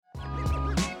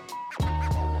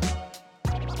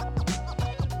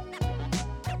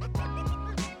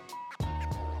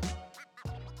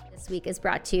week is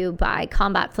brought to you by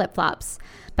Combat Flip-Flops.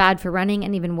 Bad for running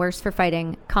and even worse for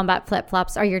fighting, Combat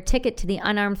Flip-Flops are your ticket to the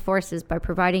unarmed forces by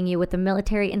providing you with the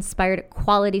military-inspired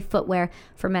quality footwear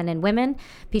for men and women.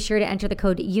 Be sure to enter the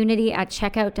code UNITY at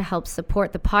checkout to help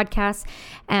support the podcast.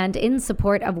 And in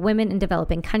support of women in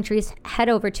developing countries, head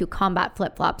over to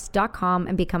combatflipflops.com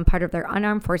and become part of their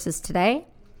unarmed forces today.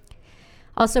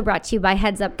 Also brought to you by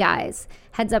Heads Up Guys.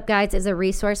 Heads Up Guys is a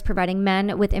resource providing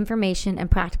men with information and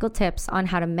practical tips on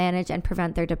how to manage and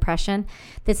prevent their depression.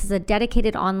 This is a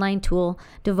dedicated online tool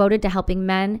devoted to helping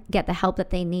men get the help that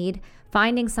they need,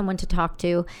 finding someone to talk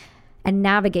to, and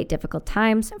navigate difficult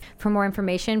times. For more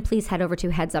information, please head over to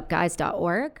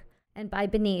headsupguys.org. And by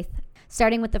Beneath.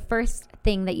 Starting with the first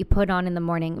thing that you put on in the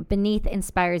morning, Beneath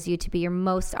inspires you to be your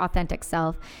most authentic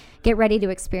self. Get ready to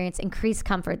experience increased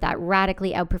comfort that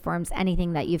radically outperforms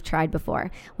anything that you've tried before,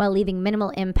 while leaving minimal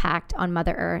impact on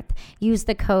Mother Earth. Use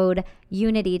the code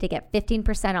UNITY to get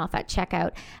 15% off at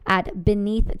checkout at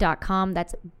beneath.com.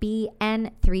 That's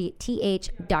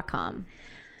BN3TH.com.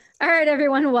 All right,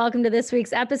 everyone, welcome to this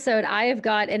week's episode. I have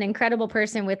got an incredible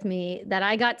person with me that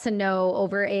I got to know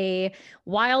over a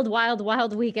wild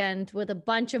weekend with a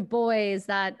bunch of boys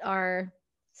that are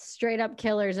straight up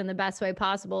killers in the best way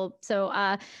possible. So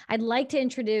I'd like to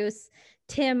introduce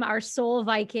Tim, our soul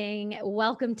Viking.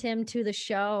 Welcome, Tim, to the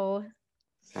show.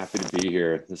 Happy to be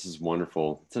here. This is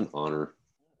wonderful. It's an honor.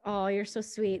 Oh, you're so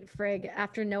sweet, Frig.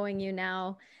 After knowing you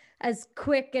now as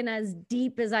quick and as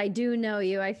deep as I do know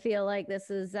you, I feel like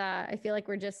this is, I feel like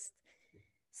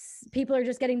people are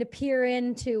just getting to peer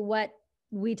into what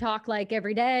we talk like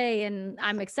every day. And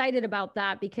I'm excited about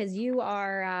that because you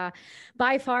are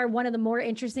by far one of the more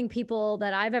interesting people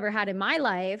that I've ever had in my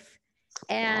life.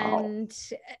 And,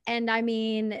 wow. And I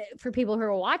mean, for people who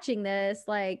are watching this,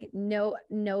 like no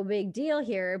big deal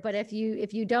here. But if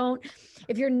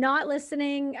you're not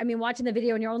listening, I mean, watching the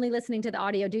video and you're only listening to the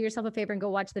audio, do yourself a favor and go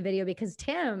watch the video because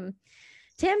Tim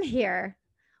here,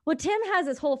 well, Tim has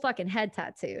his whole fucking head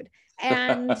tattooed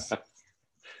and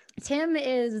Tim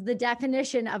is the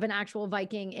definition of an actual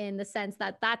Viking in the sense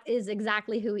that is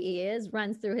exactly who he is,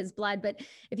 runs through his blood. But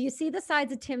if you see the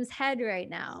sides of Tim's head right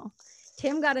now,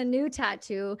 Tim got a new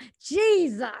tattoo.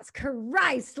 Jesus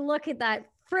Christ, look at that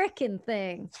freaking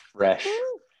thing. Fresh.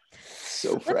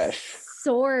 So fresh.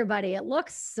 Sore, buddy. It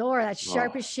looks sore. That's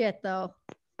sharp as shit, though.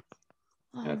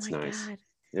 Oh, that's nice. God.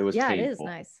 It was painful. It is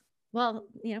nice. Well,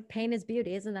 pain is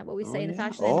beauty. Isn't that what we say in the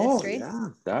fashion industry? Yeah,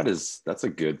 that's a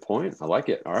good point. I like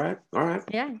it. All right.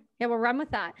 Yeah, we'll run with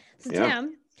that. So,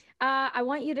 Tim, I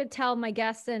want you to tell my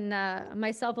guests and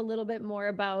myself a little bit more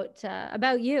about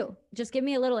you. Just give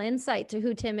me a little insight to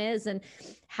who Tim is and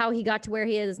how he got to where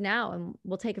he is now, and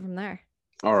we'll take it from there.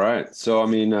 All right. So, I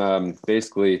mean,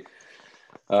 basically,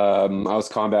 I was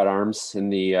combat arms in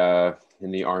the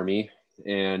Army.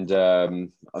 And I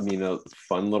mean, a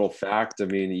fun little fact, I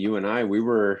mean, you and I, we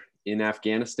were in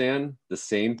Afghanistan the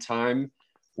same time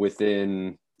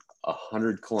within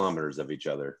 100 kilometers of each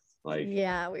other. Like,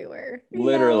 yeah, we were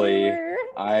literally.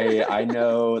 I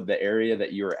know the area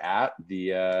that you were at,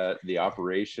 the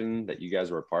operation that you guys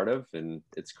were a part of, and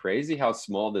it's crazy how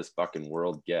small this fucking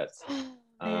world gets.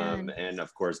 And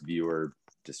of course, viewer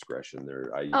discretion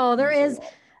there. There is.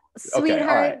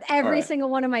 Sweetheart, every single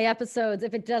one of my episodes,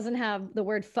 if it doesn't have the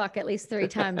word fuck at least 3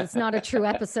 times, it's not a true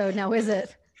episode now, is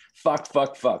it? Fuck.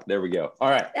 There we go. All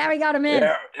right. Now we got him in.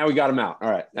 Now we got him out. All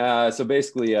right. So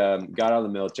basically, got out of the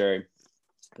military.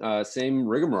 Same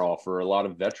rigmarole for a lot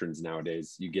of veterans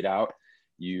nowadays. You get out,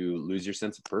 you lose your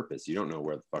sense of purpose. You don't know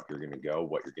where the fuck you're going to go,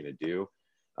 what you're going to do.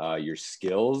 Your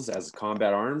skills as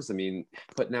combat arms, I mean,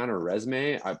 putting out a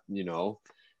resume,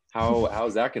 how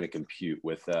is that going to compute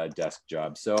with a desk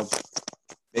job? So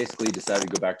basically decided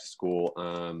to go back to school.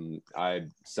 I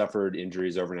suffered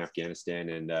injuries over in Afghanistan,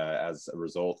 and as a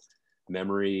result,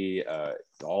 memory,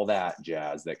 all that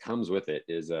jazz that comes with it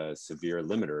is a severe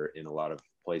limiter in a lot of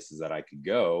places that I could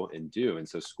go and do. And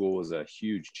so school was a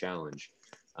huge challenge.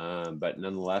 But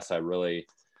nonetheless, I really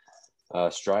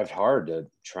strived hard to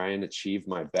try and achieve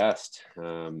my best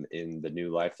in the new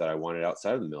life that I wanted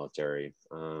outside of the military.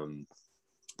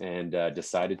 And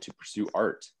decided to pursue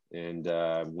art, and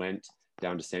went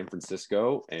down to San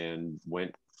Francisco and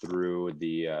went through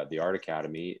the Art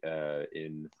Academy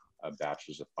in a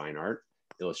Bachelor's of Fine Art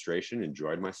illustration.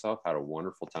 Enjoyed myself, had a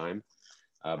wonderful time.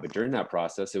 But during that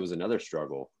process, it was another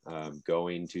struggle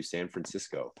going to San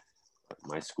Francisco.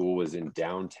 My school was in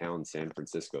downtown San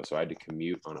Francisco, so I had to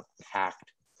commute on a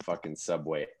packed fucking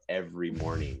subway every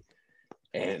morning.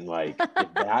 And like,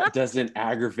 if that doesn't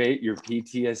aggravate your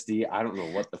PTSD, I don't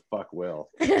know what the fuck will.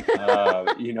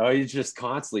 You just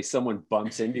constantly, someone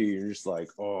bumps into you, you're just like,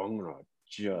 oh, I'm gonna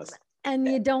just And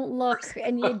you don't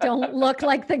look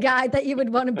like the guy that you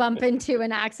would want to bump into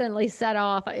and accidentally set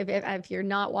off. If you're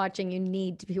not watching, you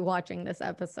need to be watching this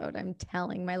episode. I'm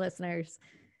telling my listeners,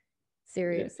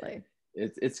 seriously.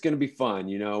 It's going to be fun.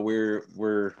 You know, we're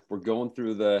going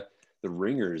through the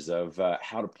ringers of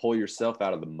how to pull yourself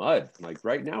out of the mud. Like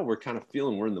right now, we're kind of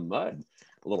feeling we're in the mud,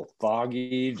 a little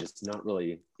foggy, just not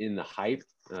really in the hype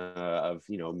of,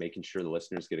 you know, making sure the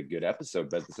listeners get a good episode.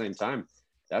 But at the same time,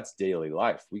 that's daily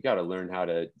life. We got to learn how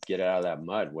to get out of that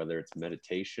mud, whether it's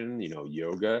meditation, you know,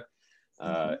 yoga,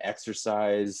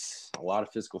 exercise, a lot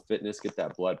of physical fitness, get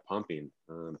that blood pumping.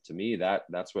 To me,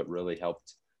 that's what really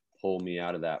helped pull me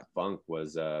out of that funk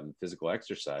was physical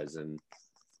exercise. And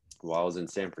while I was in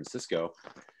San Francisco,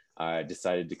 I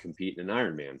decided to compete in an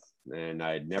Ironman, and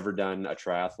I had never done a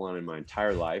triathlon in my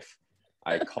entire life.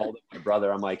 I called my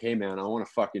brother. I'm like, hey man, I want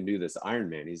to fucking do this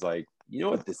Ironman. He's like, you know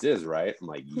what this is, right? I'm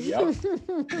like, yep.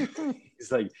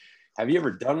 He's like, have you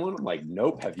ever done one? I'm like,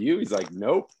 nope. Have you? He's like,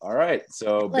 nope. All right.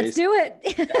 So let's do it.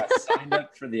 I signed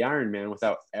up for the Ironman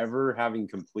without ever having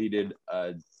completed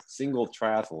a single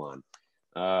triathlon.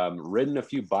 Ridden a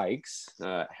few bikes,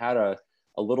 had a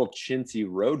little chintzy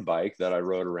road bike that I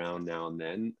rode around now and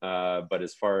then. But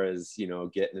as far as, you know,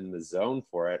 getting in the zone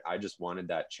for it, I just wanted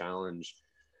that challenge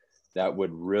that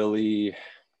would really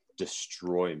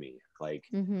destroy me. Like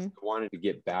I wanted to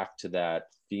get back to that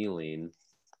feeling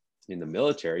in the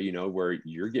military, you know, where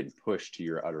you're getting pushed to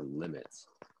your utter limits.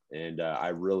 And I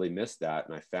really missed that.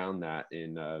 And I found that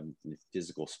in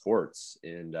physical sports,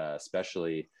 and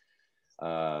especially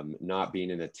not being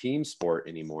in a team sport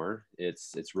anymore,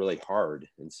 it's really hard.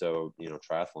 And so, you know,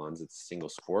 triathlons, it's a single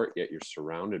sport, yet you're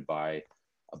surrounded by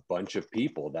a bunch of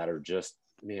people that are just,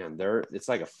 man, it's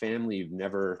like a family you've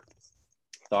never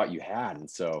thought you had. And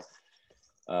so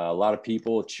a lot of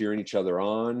people cheering each other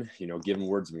on, you know, giving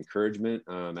words of encouragement.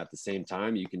 At the same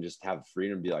time, you can just have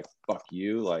freedom to be like, fuck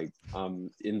you. Like, I'm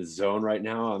in the zone right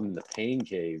now. I'm in the pain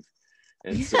cave.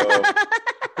 And so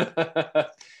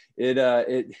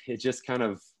it just kind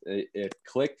of, it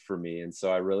clicked for me. And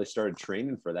so I really started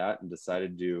training for that and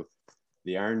decided to do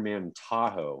the Ironman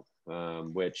Tahoe,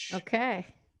 which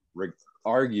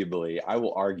arguably, I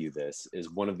will argue this, is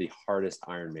one of the hardest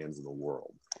Ironmans in the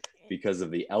world because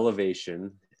of the elevation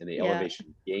and the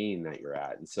elevation gain that you're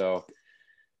at. And so,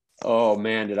 oh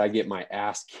man, did I get my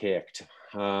ass kicked.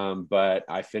 But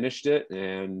I finished it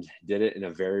and did it in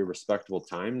a very respectable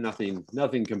time. Nothing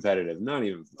competitive, not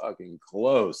even fucking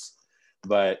close.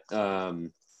 But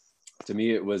to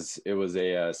me, it was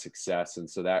a success. And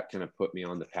so that kind of put me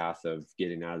on the path of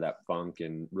getting out of that funk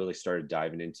and really started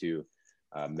diving into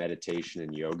meditation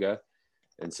and yoga.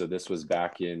 And so this was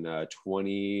back in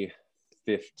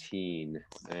 2015,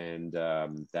 and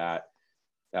that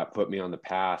put me on the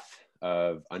path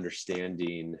of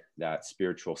understanding that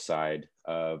spiritual side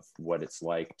of what it's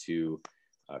like to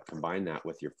combine that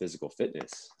with your physical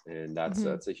fitness. And that's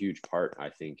a huge part, I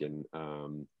think, in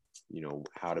you know,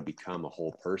 how to become a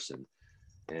whole person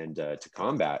and to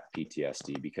combat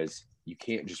PTSD, because you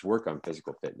can't just work on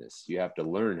physical fitness. You have to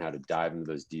learn how to dive into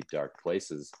those deep, dark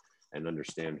places and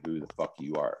understand who the fuck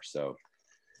you are. So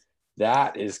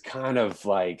that is kind of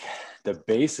like the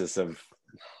basis of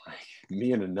like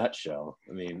me in a nutshell.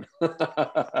 I mean,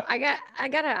 I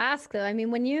gotta ask though. I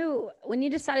mean, when you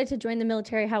decided to join the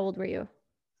military, how old were you?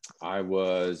 I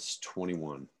was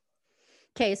 21.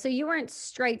 Okay, so you weren't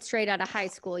straight out of high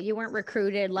school. You weren't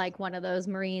recruited like one of those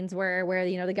Marines where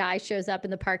you know the guy shows up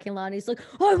in the parking lot and he's like,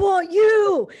 "I want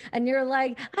you," and you're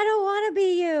like, "I don't want to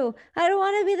be you. I don't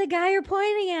want to be the guy you're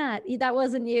pointing at." That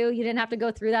wasn't you. You didn't have to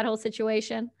go through that whole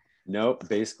situation. Nope.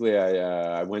 Basically,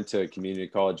 I went to community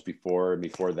college before. And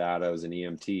before that, I was an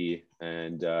EMT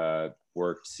and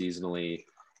worked seasonally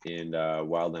in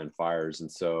wildland fires. And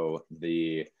so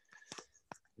the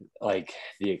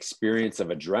experience of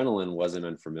adrenaline wasn't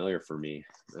unfamiliar for me.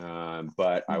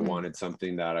 But I wanted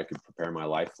something that I could prepare my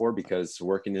life for, because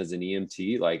working as an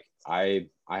EMT, like I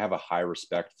have a high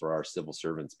respect for our civil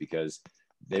servants because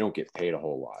they don't get paid a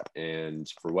whole lot. And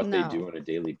for what they do on a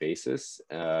daily basis,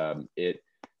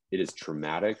 it is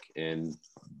traumatic, and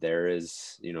there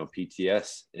is, you know,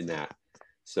 PTS in that.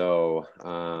 So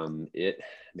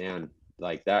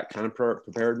like that kind of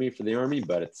prepared me for the Army,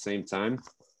 but at the same time,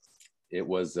 it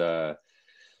was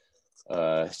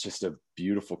it's just a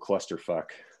beautiful clusterfuck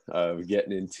of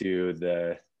getting into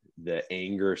the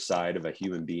anger side of a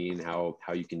human being, how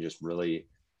you can just really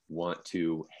want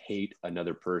to hate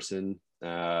another person,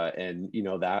 and you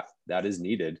know that is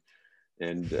needed.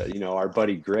 And you know, our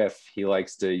buddy Griff, he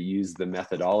likes to use the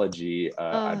methodology,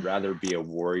 I'd rather be a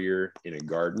warrior in a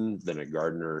garden than a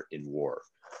gardener in war.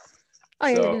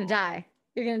 Oh, so, you're gonna die.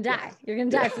 You're going to die. You're going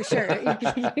to die for sure.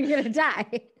 You're going to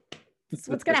die. That's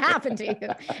what's going to happen to you.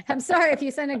 I'm sorry if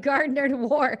you send a gardener to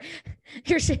war,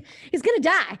 he's going to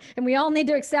die. And we all need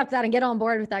to accept that and get on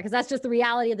board with that, because that's just the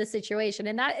reality of the situation.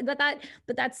 And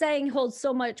that saying holds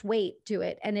so much weight to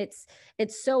it. And it's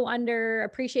so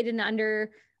underappreciated and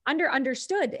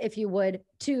understood, if you would,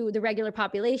 to the regular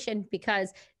population,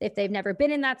 because if they've never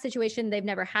been in that situation, they've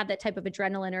never had that type of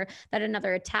adrenaline or that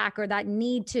another attack or that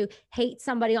need to hate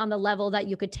somebody on the level that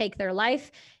you could take their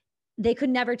life. They could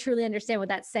never truly understand what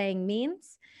that saying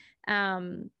means.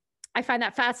 I find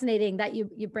that fascinating that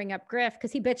you bring up Griff,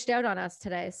 because he bitched out on us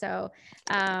today. So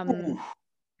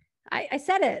I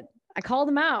said it. I called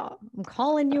him out. I'm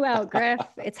calling you out, Griff.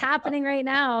 It's happening right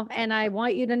now. And I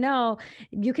want you to know,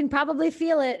 you can probably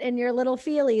feel it in your little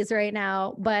feelies right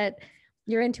now, but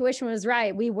your intuition was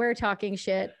right. We were talking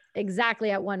shit exactly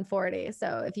at 1:40.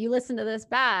 So if you listen to this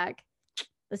back,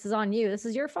 this is on you. This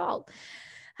is your fault.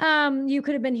 You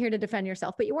could have been here to defend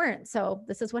yourself, but you weren't. So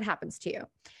this is what happens to you.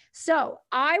 So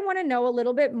I want to know a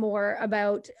little bit more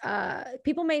about,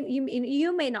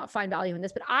 you may not find value in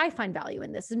this, but I find value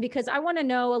in this. And because I want to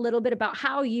know a little bit about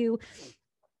how you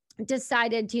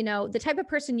decided, the type of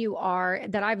person you are.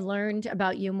 That I've learned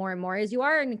about you more and more is you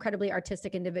are an incredibly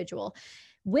artistic individual.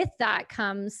 With that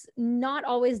comes not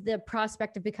always the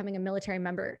prospect of becoming a military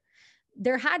member.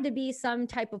 There had to be some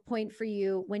type of point for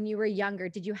you when you were younger.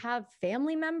 Did you have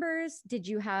family members? Did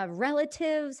you have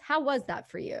relatives? How was that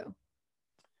for you?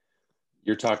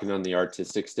 You're talking on the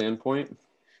artistic standpoint?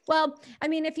 Well, I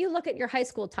mean, if you look at your high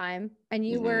school time and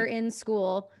you were in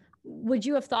school, would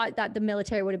you have thought that the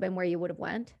military would have been where you would have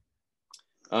went?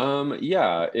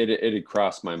 Yeah, it had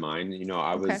crossed my mind.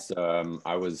 I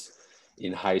was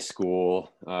in high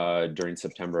school during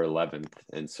September 11th.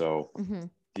 And so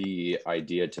the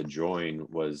idea to join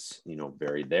was,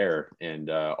 very there.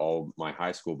 And all my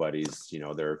high school buddies,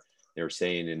 they're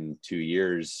saying in 2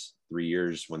 years, 3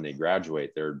 years when they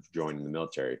graduate, they're joining the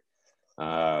military.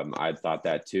 I thought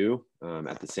that too.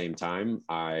 At the same time,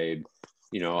 I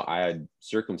had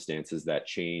circumstances that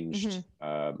changed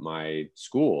my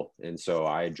school. And so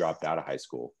I dropped out of high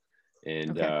school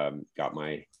and got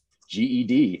my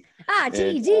GED.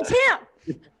 GED too.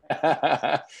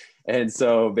 And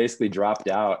so basically dropped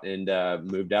out and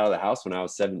moved out of the house when I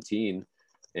was 17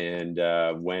 and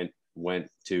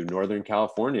went to Northern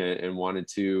California and wanted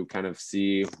to kind of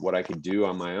see what I could do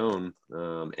on my own.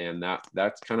 And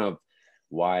that's kind of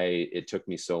why it took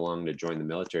me so long to join the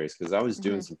military, is because I was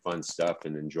doing some fun stuff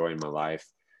and enjoying my life,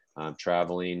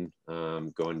 traveling,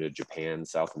 going to Japan,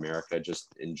 South America,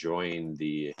 just enjoying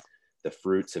the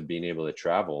fruits of being able to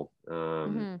travel.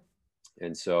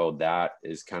 And so that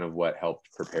is kind of what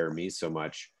helped prepare me so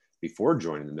much before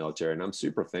joining the military. And I'm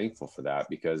super thankful for that,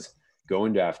 because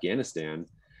going to Afghanistan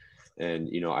and,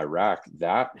 Iraq,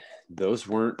 those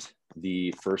weren't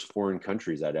the first foreign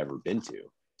countries I'd ever been to.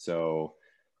 So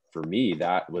for me,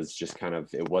 that was just kind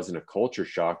of, it wasn't a culture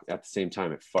shock. At the same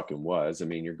time, it fucking was. I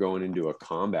mean, you're going into a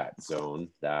combat zone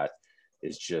that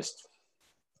is just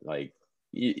like,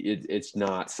 it's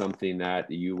not something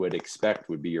that you would expect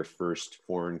would be your first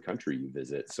foreign country you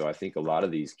visit. So I think a lot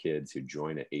of these kids who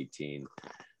join at 18,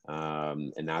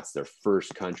 and that's their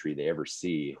first country they ever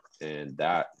see, and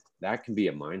that can be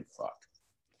a mind fuck.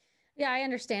 Yeah, I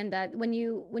understand that. When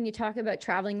you talk about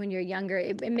traveling when you're younger,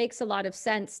 it makes a lot of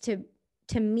sense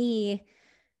to me,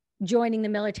 joining the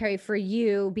military for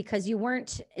you, because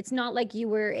it's not like you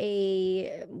were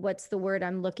what's the word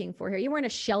I'm looking for here? You weren't a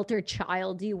sheltered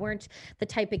child. You weren't the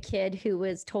type of kid who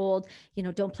was told,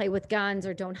 don't play with guns,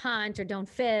 or don't hunt, or don't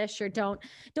fish, or don't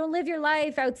live your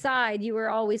life outside. You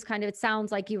were always kind of, it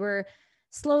sounds like you were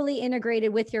slowly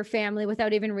integrated with your family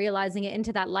without even realizing it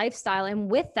into that lifestyle.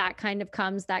 And with that kind of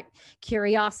comes that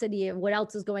curiosity of what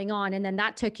else is going on. And then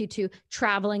that took you to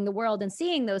traveling the world and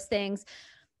seeing those things.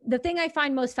 The thing I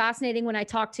find most fascinating when I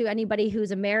talk to anybody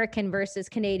who's American versus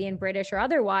Canadian, British, or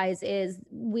otherwise, is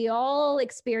we all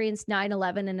experienced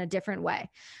 9/11 in a different way.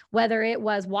 Whether it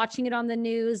was watching it on the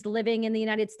news, living in the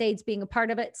United States, being a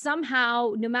part of it,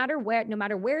 somehow, no matter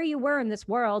where you were in this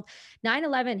world,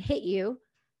 9/11 hit you,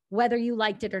 whether you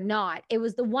liked it or not. It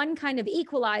was the one kind of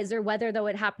equalizer, whether though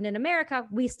it happened in America,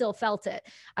 we still felt it.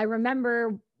 I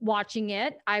remember watching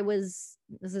it.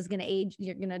 This is going to age,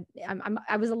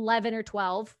 I was 11 or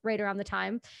 12, right around the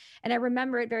time. And I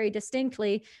remember it very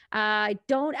distinctly. I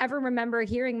don't ever remember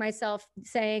hearing myself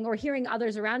saying, or hearing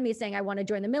others around me saying, I want to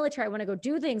join the military. I want to go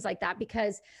do things like that,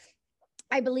 because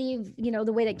I believe,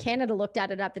 the way that Canada looked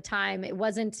at it at the time, it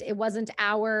wasn't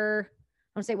our,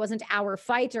 I don't say it wasn't our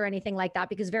fight or anything like that,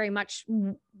 because very much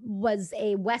was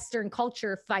a Western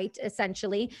culture fight,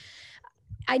 essentially.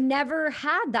 I never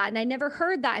had that and I never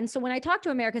heard that. And so when I talk to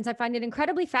Americans, I find it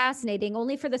incredibly fascinating,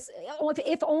 only for this,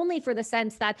 if only for the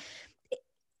sense that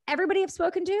everybody I've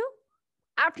spoken to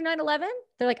after 9/11,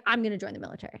 they're like, I'm going to join the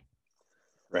military.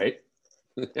 Right.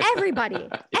 Everybody,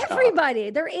 everybody.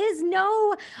 There is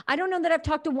no, I don't know that I've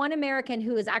talked to one American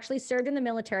who has actually served in the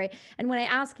military. And when I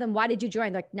ask them, why did you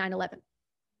join? They're like 9/11.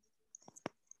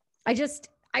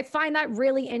 I find that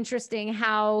really interesting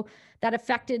how that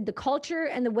affected the culture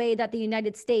and the way that the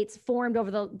United States formed over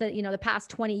the past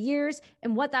 20 years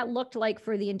and what that looked like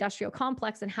for the industrial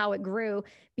complex and how it grew,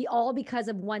 all because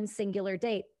of one singular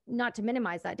date. Not to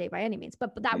minimize that date by any means,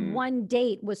 but that one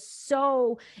date was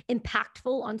so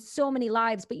impactful on so many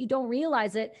lives, but you don't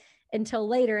realize it until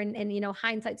later. And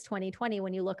hindsight's 2020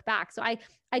 when you look back. So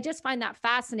I just find that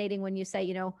fascinating when you say,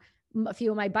 a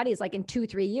few of my buddies, like in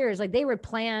 2-3 years, like they were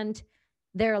planned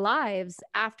their lives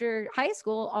after high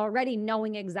school already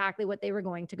knowing exactly what they were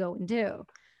going to go and do.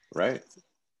 Right.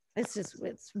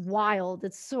 It's wild.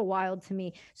 It's so wild to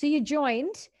me. So you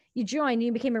joined,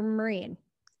 you became a Marine.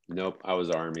 Nope. I was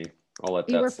Army. I'll let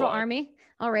that You were slide. for Army?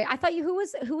 All right. I thought who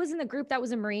was in the group that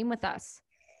was a Marine with us?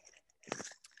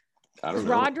 I don't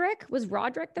know. Roderick? Was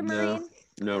Roderick the Marine?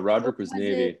 No, Roderick was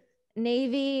Navy.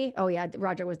 Navy. Oh yeah.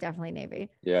 Roderick was definitely Navy.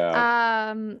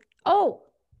 Yeah.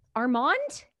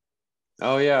 Armand?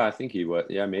 Oh yeah, I think he was.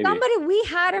 Yeah, maybe. We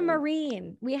had a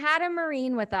Marine. We had a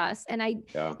Marine with us, and I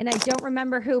don't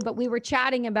remember who, but we were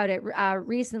chatting about it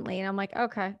recently, and I'm like,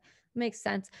 okay, makes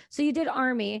sense. So you did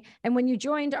Army, and when you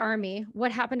joined Army,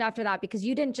 what happened after that? Because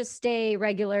you didn't just stay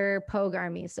regular Pogue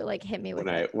Army. So like, hit me with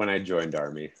when I joined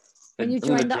Army. When you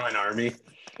joined Army.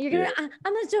 You're gonna. Yeah.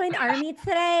 I'm gonna join Army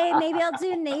today. Maybe I'll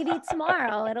do Navy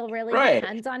tomorrow. It'll really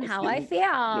depend on how I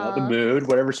feel. The mood,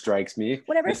 whatever strikes me.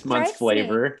 This month's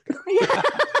flavor.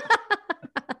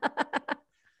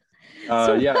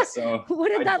 So what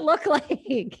did that look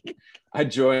like? I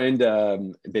joined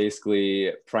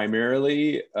basically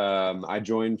primarily. I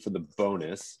joined for the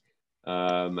bonus.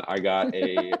 I got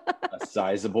a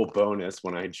sizable bonus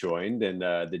when I joined, and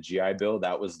the GI Bill,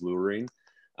 that was luring.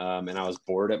 And I was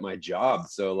bored at my job.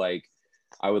 So like,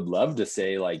 I would love to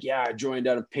say like, yeah, I joined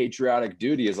out of patriotic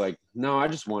duty. Is like, no, I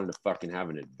just wanted to fucking have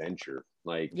an adventure,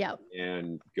 like,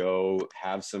 and go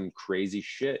have some crazy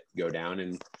shit go down,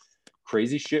 and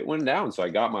crazy shit went down. So I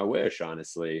got my wish,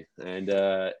 honestly. And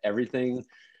everything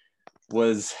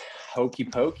was hokey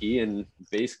pokey, and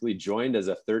basically joined as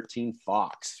a 13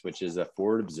 Fox, which is a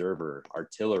forward observer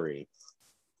artillery,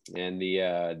 and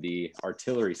the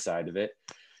artillery side of it.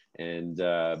 And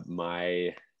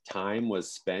my time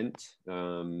was spent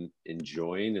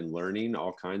enjoying and learning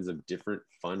all kinds of different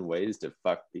fun ways to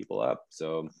fuck people up.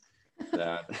 So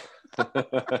that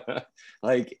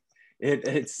like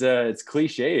it's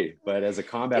cliche, but as a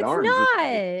combat arms,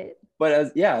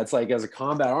 it's like as a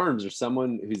combat arms, or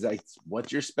someone who's like,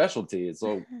 what's your specialty? It's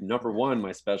so number one,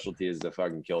 my specialty is to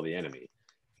fucking kill the enemy.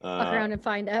 Fuck around and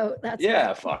find out.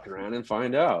 Fuck around and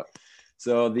find out.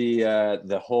 So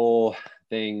the whole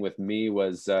thing with me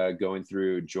was going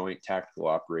through Joint Tactical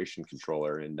Operation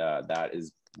Controller, and that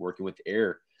is working with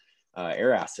air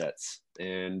assets.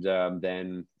 And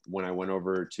then when I went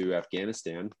over to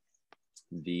Afghanistan,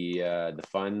 the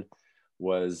fun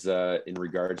was in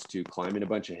regards to climbing a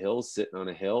bunch of hills, sitting on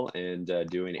a hill, and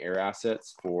doing air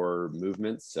assets for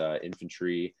movements,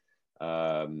 infantry,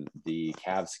 the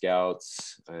Cav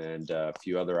Scouts, and a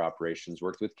few other operations.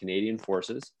 Worked with Canadian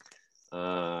forces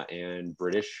and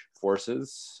British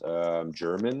forces,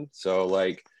 German. So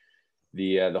like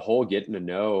the whole getting to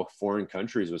know foreign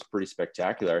countries was pretty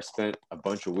spectacular. I spent a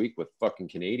bunch of week with fucking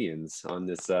Canadians on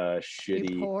this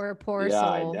shitty. You poor soul.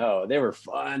 I know. They were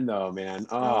fun though, man.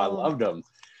 I loved them.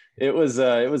 It was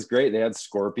great. They had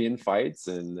scorpion fights,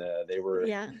 and they were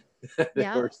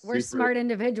we're smart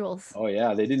individuals. Oh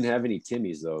yeah, they didn't have any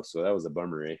Timmies though, so that was a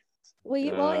bummer.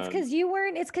 Well, it's because you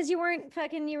weren't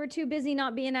fucking, you were too busy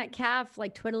not being at CAF,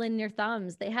 like twiddling your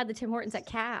thumbs. They had the Tim Hortons at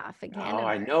CAF in Canada. Oh,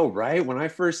 I know, right? When I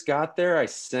first got there, I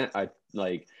sent a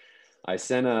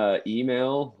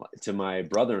email to my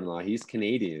brother-in-law. He's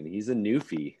Canadian. He's a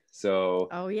newfie. So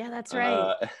oh yeah, that's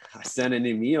right. I sent an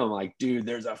email. I'm like, dude,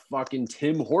 there's a fucking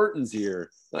Tim Hortons here.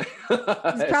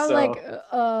 He's probably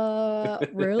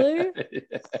really?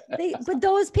 But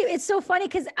those people, it's so funny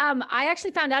because I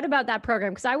actually found out about that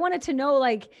program because I wanted to know,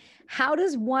 like, how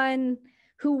does one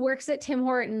who works at Tim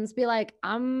Hortons be like,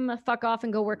 I'm gonna fuck off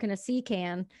and go work in a sea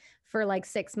can for like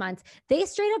 6 months. They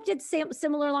straight up did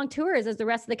similar long tours as the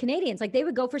rest of the Canadians. Like they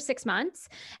would go for 6 months,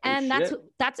 and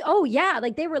that's oh yeah,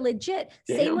 like they were legit.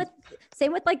 Damn.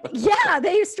 Same with like yeah,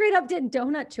 they straight up did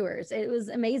donut tours. It was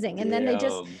amazing. And then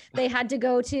they had to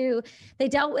go to, they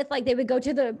dealt with like, they would go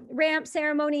to the ramp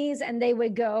ceremonies and they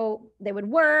would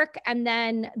work, and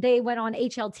then they went on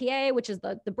HLTA, which is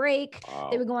the break. Wow.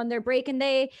 They would go on their break, and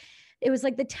it was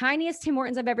like the tiniest Tim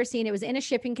Hortons I've ever seen. It was in a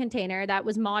shipping container that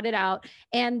was modded out,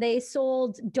 and they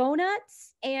sold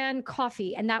donuts and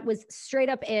coffee, and that was straight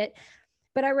up it.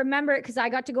 But I remember it because I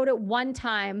got to go to it one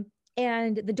time,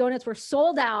 and the donuts were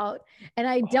sold out, and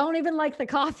I don't even like the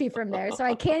coffee from there, so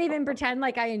I can't even pretend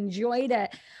like I enjoyed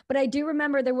it. But I do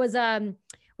remember there was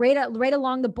right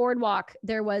along the boardwalk,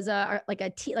 there was a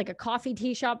coffee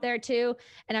tea shop there too,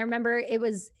 and I remember it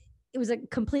was a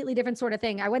completely different sort of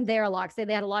thing. I went there a lot because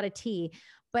they had a lot of tea.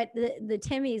 But the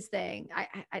Timmy's thing,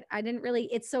 I didn't really,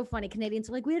 it's so funny. Canadians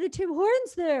are like, we had a Tim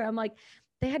Hortons there. I'm like,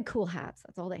 they had cool hats.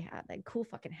 That's all they had. They had cool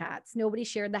fucking hats. Nobody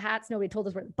shared the hats. Nobody told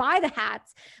us where to buy the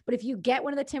hats. But if you get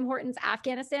one of the Tim Hortons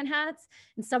Afghanistan hats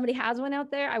and somebody has one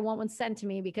out there, I want one sent to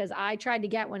me because I tried to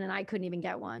get one and I couldn't even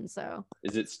get one. So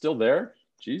is it still there?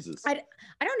 Jesus. I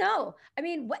don't know. I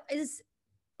mean,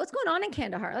 what's going on in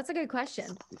Kandahar? That's a good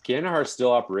question. Kandahar is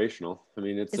still operational. I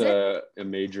mean, it's a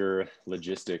major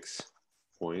logistics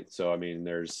point. So, I mean,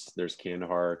 there's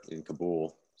Kandahar in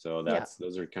Kabul. So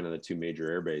those are kind of the two major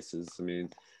air bases. I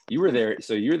mean, you were there.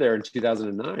 So you were there in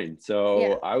 2009.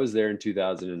 So I was there in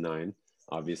 2009,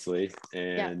 obviously.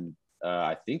 And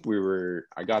I think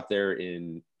I got there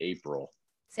in April.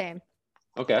 Same.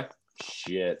 Okay.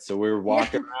 Shit. So we were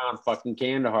walking around fucking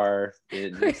Kandahar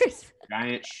in this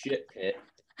giant shit pit.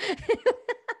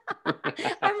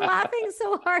 I'm laughing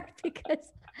so hard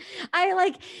because I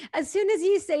like, as soon as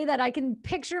you say that, I can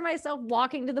picture myself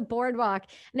walking to the boardwalk,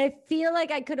 and I feel like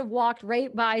I could have walked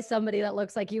right by somebody that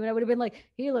looks like you, and I would have been like,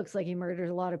 he looks like he murders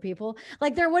a lot of people.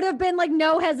 Like there would have been like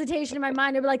no hesitation in my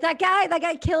mind. I'd be like, that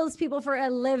guy kills people for a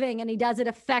living and he does it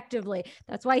effectively.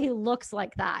 That's why he looks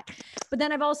like that. But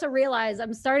then I'm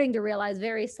starting to realize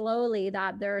very slowly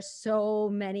that there are so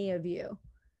many of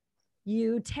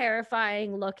you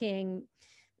terrifying looking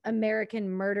American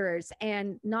murderers,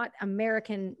 and not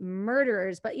American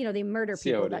murderers, but they murder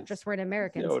people that just weren't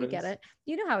Americans. You get it.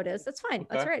 You know how it is. That's fine. Okay.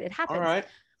 That's right. It happens. All right.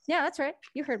 Yeah, that's right.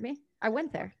 You heard me. I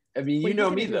went there. I mean, you know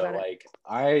me though. Like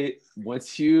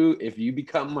if you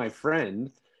become my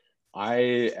friend, I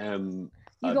am.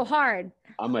 You go hard.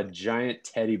 I'm a giant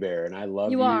teddy bear, and I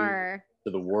love you to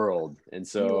the world. And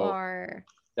so you are.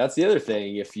 That's the other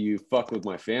thing. If you fuck with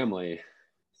my family,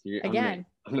 I'm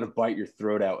gonna bite your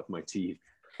throat out with my teeth.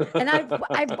 And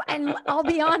and I'll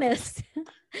be honest,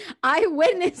 I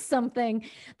witnessed something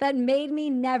that made me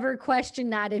never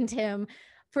question that in Tim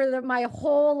for my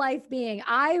whole life being.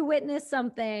 I witnessed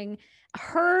something,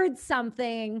 heard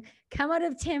something come out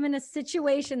of Tim in a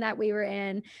situation that we were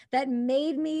in that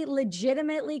made me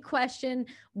legitimately question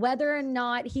whether or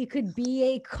not he could be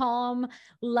a calm,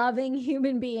 loving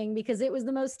human being, because it was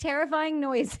the most terrifying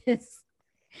noises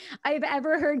I've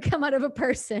ever heard come out of a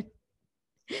person.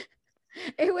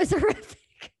 It was horrific.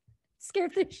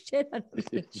 Scared the shit out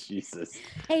of me. Jesus.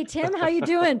 Hey, Tim, how you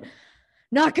doing?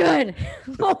 Not good.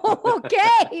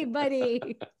 Okay,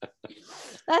 buddy.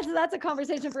 That's a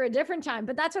conversation for a different time.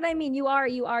 But that's what I mean. You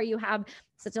have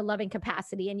such a loving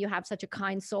capacity, and you have such a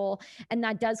kind soul, and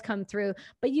that does come through.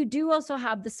 But you do also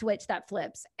have the switch that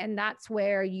flips, and that's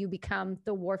where you become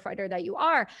the warfighter that you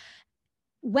are.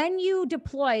 When you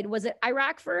deployed, was it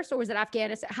Iraq first or was it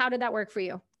Afghanistan? How did that work for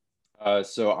you?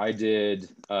 So I did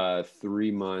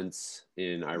 3 months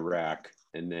in Iraq,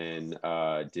 and then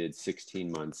did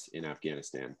 16 months in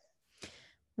Afghanistan.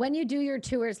 When you do your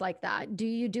tours like that, do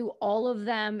you do all of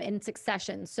them in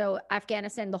succession? So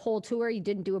Afghanistan, the whole tour, you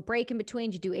didn't do a break in between?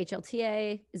 Did you do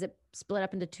HLTA? Is it split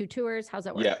up into 2 tours? How's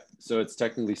that work? Yeah, so it's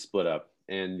technically split up.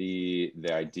 And the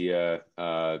idea,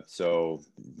 so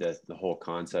the whole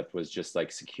concept was just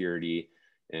like security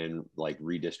and like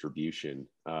redistribution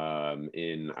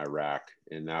in Iraq.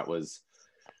 And that was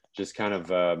just kind of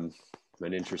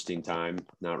an interesting time.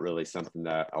 Not really something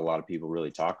that a lot of people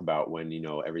really talk about when,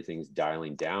 everything's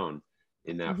dialing down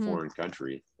in that foreign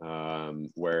country,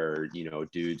 where,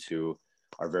 dudes who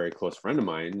are very close friend of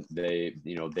mine, they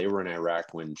were in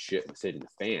Iraq when shit was hitting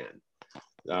the fan.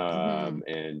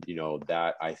 And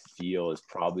that I feel is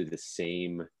probably the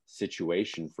same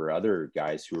situation for other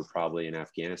guys who were probably in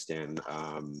Afghanistan.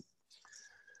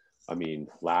 I mean,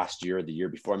 last year or the year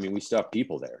before, we still have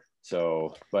people there.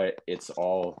 So, but it's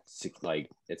all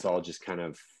just kind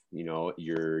of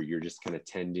you're just kind of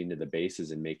tending to the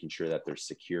bases and making sure that there's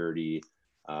security.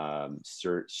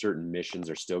 Certain missions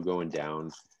are still going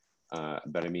down.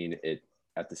 But I mean,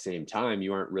 at the same time,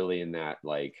 you aren't really in that,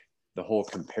 like, the whole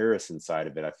comparison side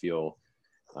of it. I feel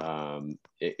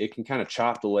it can kind of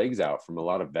chop the legs out from a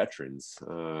lot of veterans.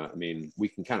 I mean, we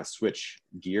can kind of switch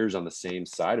gears on the same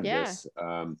side of this.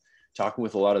 Talking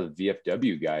with a lot of the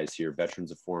VFW guys here,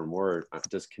 Veterans of Foreign War,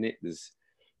 does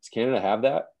Canada have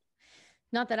that?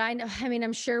 Not that I know. I mean,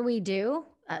 I'm sure we do.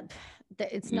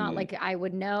 It's not like I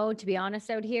would know, to be honest.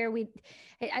 Out here,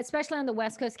 especially on the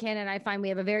West Coast of Canada, I find we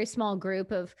have a very small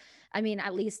group of, I mean,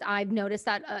 at least I've noticed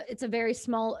that it's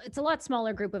a lot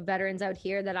smaller group of veterans out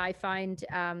here that I find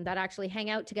that actually hang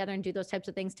out together and do those types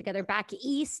of things together. Back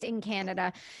east in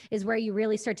Canada is where you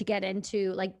really start to get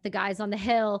into, like, the guys on the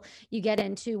hill. You get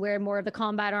into where more of the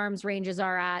combat arms ranges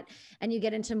are at, and you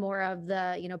get into more of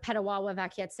the, Petawawa,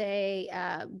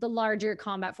 Vakietse, the larger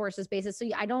combat forces bases. So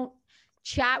I don't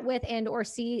chat with and or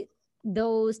see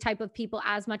those type of people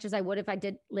as much as I would if I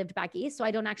lived back east. So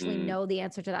I don't actually know the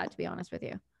answer to that, to be honest with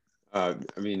you. I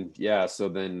mean, yeah. So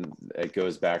then it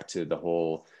goes back to the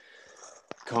whole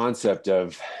concept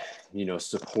of,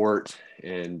 support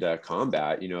and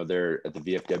combat. There at the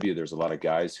VFW, there's a lot of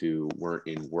guys who weren't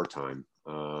in wartime,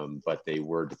 but they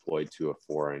were deployed to a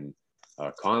foreign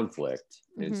conflict.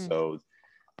 And so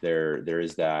there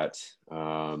is that,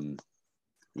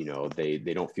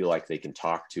 they don't feel like they can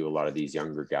talk to a lot of these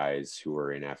younger guys who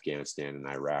are in Afghanistan and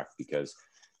Iraq because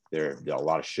a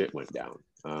lot of shit went down.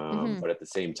 But at the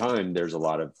same time, there's a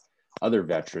lot of other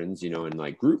veterans, in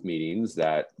like group meetings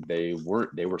that they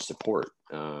were support.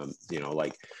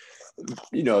 They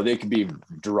could be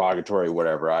derogatory,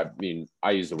 whatever. I mean,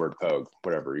 I use the word pogue,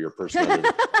 whatever your personal.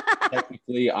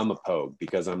 Technically, I'm a pogue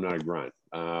because I'm not a grunt.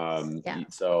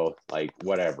 So, like,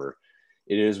 whatever.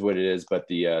 It is what it is, but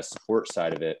the support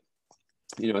side of it,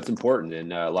 it's important.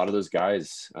 And a lot of those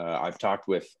guys, I've talked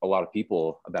with a lot of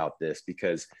people about this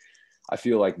because I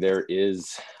feel like there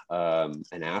is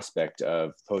an aspect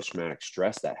of post-traumatic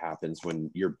stress that happens when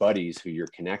your buddies who you're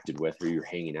connected with or you're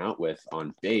hanging out with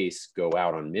on base go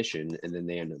out on mission and then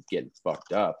they end up getting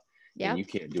fucked up and you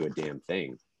can't do a damn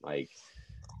thing. Like,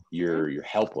 you're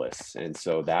helpless. And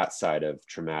so that side of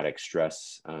traumatic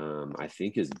stress, I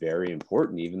think, is very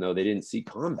important, even though they didn't see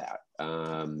combat.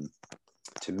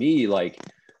 To me, like,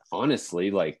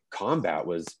 honestly, like, combat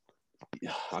was,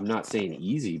 I'm not saying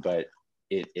easy, but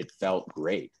it felt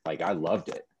great. Like, I loved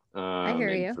it. I hear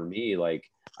you. For me, like,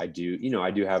 I do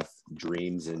have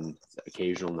dreams and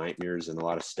occasional nightmares and a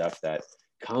lot of stuff that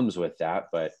comes with that.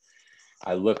 But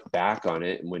I look back on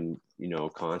it when,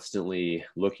 constantly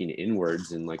looking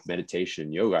inwards and like meditation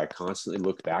and yoga, I constantly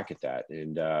look back at that.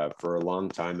 And for a long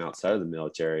time outside of the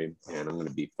military, man, I'm going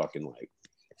to be fucking like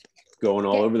going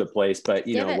all over the place, but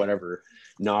whatever,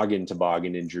 noggin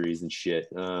toboggan injuries and shit.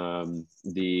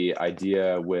 The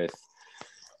idea with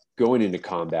going into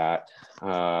combat,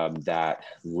 that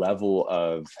level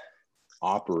of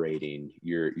operating,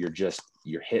 you're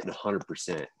hitting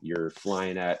 100%. You're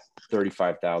flying at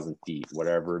 35,000 feet,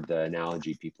 whatever the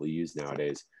analogy people use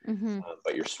nowadays.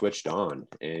 But you're switched on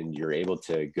and you're able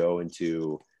to go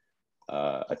into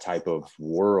a type of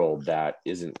world that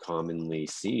isn't commonly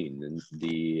seen. And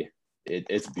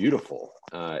it's beautiful.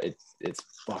 It's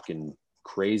fucking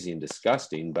crazy and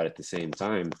disgusting, but at the same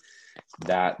time,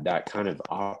 that kind of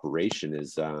operation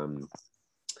is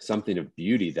something of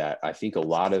beauty that I think a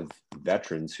lot of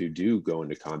veterans who do go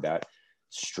into combat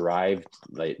strive,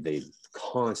 they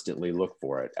constantly look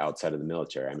for it outside of the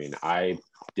military. I mean, I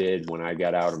did when I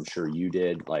got out. I'm sure you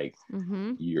did. Like,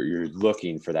 you're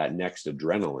looking for that next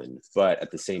adrenaline, but at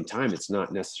the same time, it's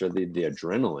not necessarily the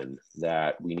adrenaline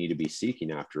that we need to be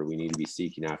seeking after. We need to be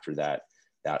seeking after that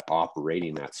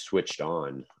operating, that switched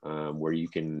on, where you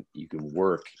can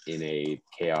work in a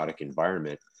chaotic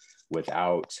environment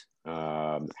without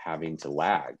having to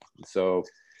lag. So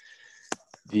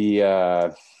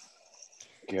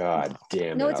God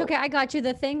damn it. No, it's okay. I got you.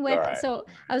 The thing with, right. So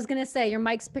I was going to say your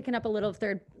mic's picking up a little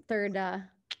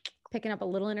picking up a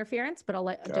little interference, but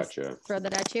I'll just throw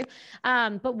that at you.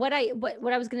 But what I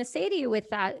was going to say to you with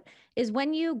that is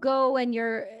when you go and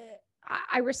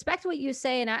I respect what you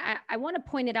say. And I want to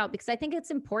point it out because I think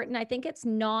it's important. I think it's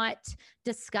not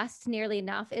discussed nearly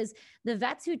enough is the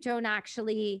vets who don't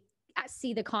actually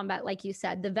see the combat, like you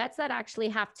said, the vets that actually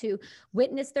have to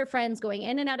witness their friends going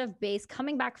in and out of base,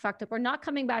 coming back fucked up or not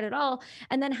coming back at all,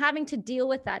 and then having to deal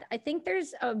with that. I think there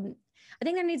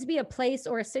needs to be a place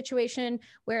or a situation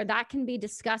where that can be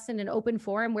discussed in an open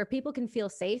forum where people can feel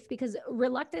safe, because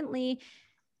reluctantly,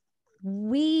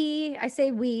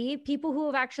 people who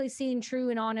have actually seen true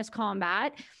and honest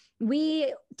combat,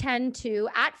 we tend to,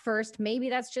 at first, maybe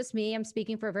that's just me, I'm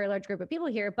speaking for a very large group of people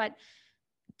here, but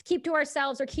keep to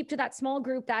ourselves or keep to that small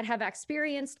group that have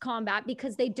experienced combat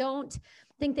because they don't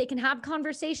think they can have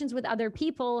conversations with other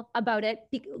people about it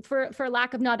for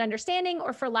lack of not understanding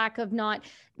or for lack of not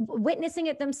witnessing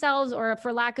it themselves or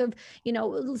for lack of,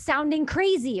 sounding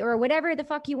crazy or whatever the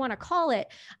fuck you want to call it.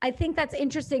 I think that's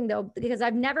interesting though, because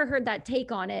I've never heard that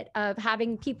take on it of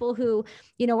having people who,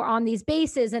 are on these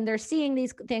bases and they're seeing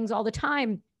these things all the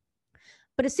time.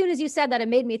 But as soon as you said that, it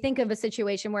made me think of a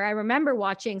situation where I remember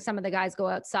watching some of the guys go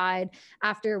outside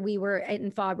after we were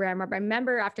in FOBRAM. I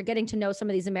remember after getting to know some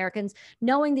of these Americans,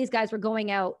 knowing these guys were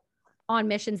going out on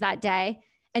missions that day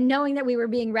and knowing that we were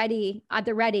being ready at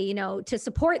the ready, to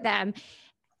support them.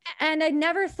 And I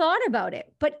never thought about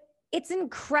it, but it's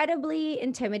incredibly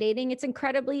intimidating. It's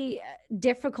incredibly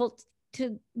difficult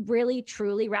to really,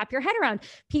 truly wrap your head around.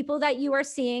 People that you are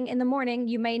seeing in the morning,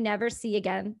 you may never see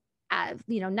again.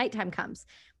 Nighttime comes.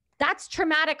 That's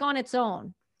traumatic on its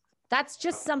own. That's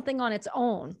just something on its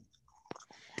own.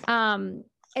 And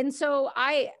so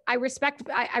I respect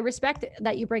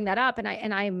that you bring that up.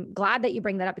 And I'm glad that you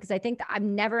bring that up because I think that I've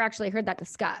never actually heard that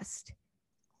discussed.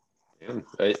 Yeah,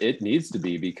 it needs to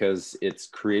be because it's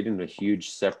creating a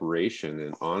huge separation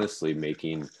and honestly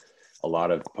making a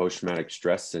lot of post-traumatic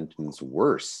stress symptoms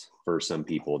worse for some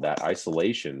people, that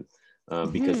isolation.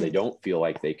 Because they don't feel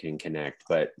like they can connect,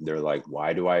 but they're like,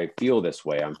 why do I feel this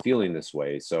way? I'm feeling this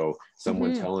way. So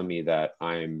someone telling me that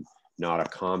I'm not a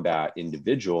combat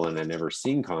individual and I never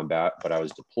seen combat, but I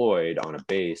was deployed on a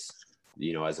base,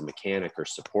 as a mechanic or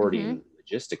supporting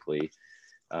logistically,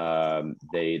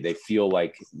 they feel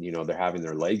like, they're having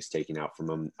their legs taken out from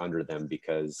them under them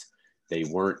because they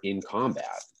weren't in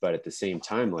combat. But at the same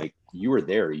time, like you were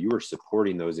there, you were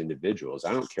supporting those individuals.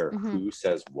 I don't care who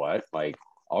says what, like,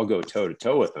 I'll go toe to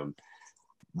toe with them.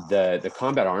 The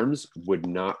combat arms would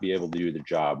not be able to do the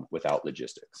job without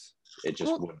logistics. It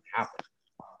just wouldn't happen.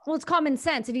 Well, it's common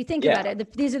sense. If you think about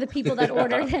it, these are the people that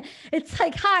order. It's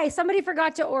like, hi, somebody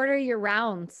forgot to order your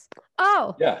rounds.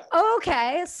 Oh, yeah.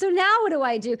 Okay. So now what do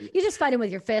I do? You just fight him with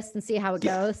your fist and see how it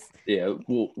goes. Yeah.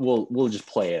 We'll just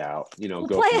play it out, we'll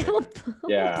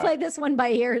play this one by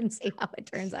ear and see how it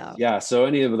turns out. Yeah. So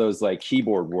any of those like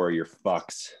keyboard warrior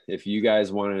fucks, if you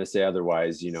guys wanted to say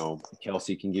otherwise,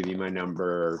 Kelsey can give you my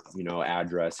number,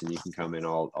 address, and you can come in.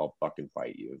 I'll fucking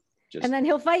fight you. And then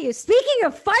he'll fight you. Speaking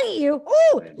of fight you,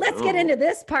 let's get into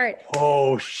this part.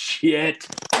 Oh, shit.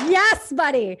 Yes,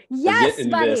 buddy. Yes,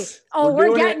 buddy.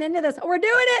 We're getting into this. We're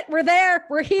doing it. We're there.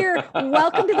 We're here.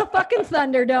 Welcome to the fucking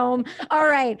Thunderdome. All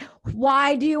right.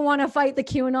 Why do you want to fight the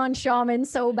QAnon shaman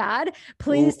so bad?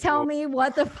 Please tell me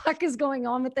what the fuck is going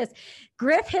on with this.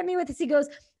 Griff hit me with this. He goes,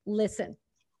 listen,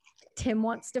 Tim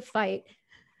wants to fight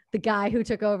the guy who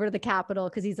took over the Capitol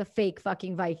because he's a fake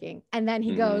fucking Viking. And then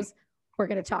he goes, we're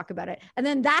going to talk about it. And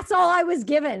then that's all I was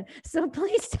given. So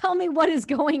please tell me what is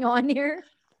going on here.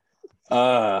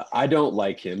 I don't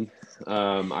like him.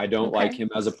 I don't like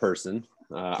him as a person.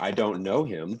 I don't know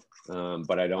him,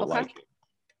 but I don't like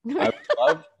him.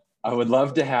 I would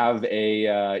love to have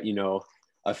a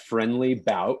friendly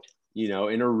bout,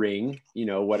 in a ring,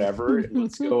 whatever.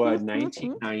 Let's go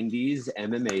 1990s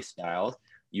MMA style.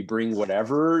 You bring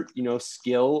whatever,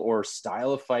 skill or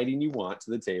style of fighting you want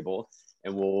to the table,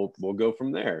 and we'll go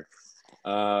from there.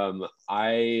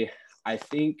 I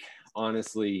think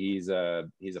honestly he's a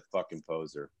fucking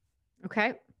poser.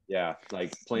 Okay. Yeah,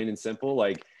 like plain and simple.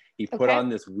 Like he put on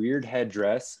this weird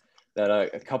headdress that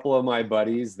a couple of my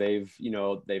buddies, they've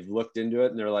looked into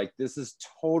it and they're like, this is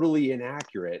totally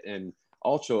inaccurate and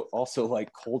also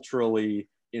like culturally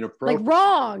inappropriate. Like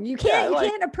wrong. You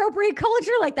can't appropriate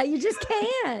culture like that. You just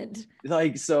can't.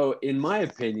 Like, so in my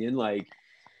opinion, like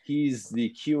he's the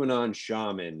QAnon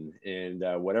shaman, and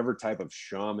whatever type of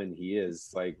shaman he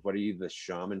is, like, what are you, the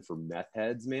shaman for meth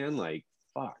heads, man? Like,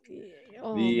 fuck.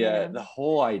 The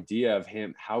whole idea of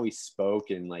him, how he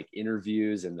spoke in like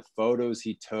interviews and the photos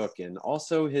he took, and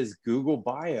also his Google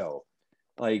bio,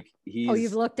 like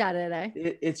you've looked at it, eh?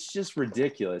 It's just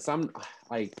ridiculous. I'm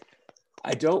like,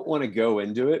 I don't want to go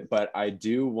into it, but I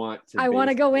do want to. I want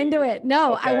to go into it.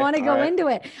 No, okay, I want to go into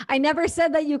it. I never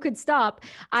said that you could stop.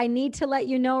 I need to let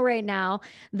you know right now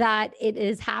that it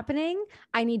is happening.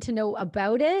 I need to know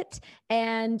about it.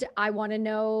 And I want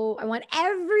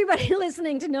everybody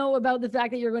listening to know about the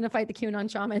fact that you're going to fight the QAnon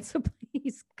shaman. So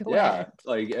please go ahead.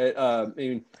 Like, I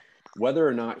mean, whether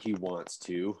or not he wants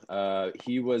to,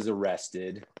 he was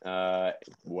arrested.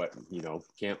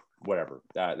 Whatever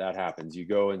that happens. You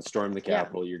go and storm the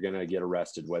Capitol, you're going to get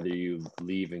arrested, whether you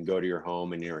leave and go to your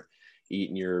home and you're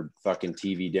eating your fucking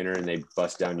TV dinner and they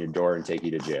bust down your door and take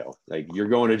you to jail. Like, you're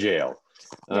going to jail.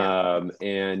 Yeah.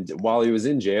 And while he was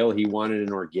in jail, he wanted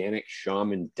an organic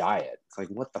shaman diet. It's like,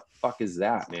 what the fuck is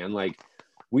that, man? Like,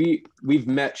 we've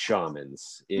met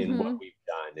shamans in what we've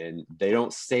done, and they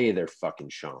don't say they're fucking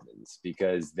shamans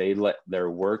because they let their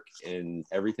work and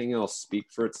everything else speak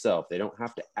for itself. They don't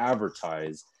have to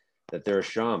advertise that they're a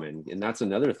shaman. And that's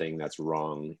another thing that's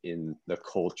wrong in the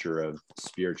culture of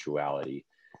spirituality.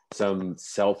 Some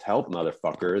self-help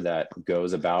motherfucker that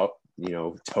goes about,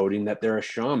 toting that they're a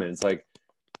shaman. It's like,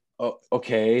 oh,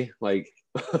 okay, like,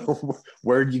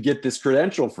 where did you get this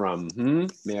credential from?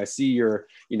 May I see your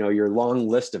long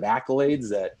list of accolades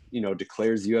that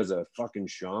declares you as a fucking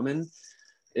shaman?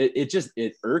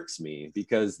 It irks me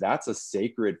because that's a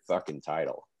sacred fucking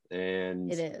title,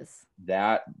 and It is.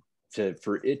 that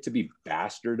for it to be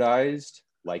bastardized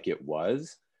like it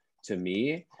was, to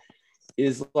me,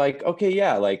 is like, okay,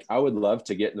 yeah, like I would love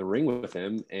to get in the ring with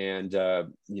him and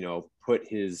put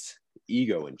his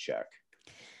ego in check.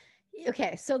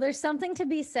 Okay, so there's something to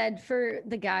be said for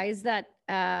the guys that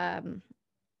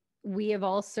we have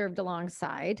all served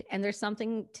alongside, and there's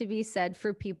something to be said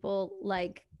for people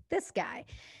like this guy.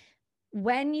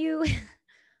 When you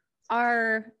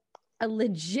are a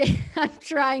legit, I'm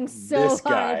trying so This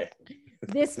guy. hard.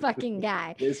 This fucking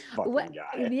guy. This fucking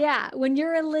guy. Yeah, when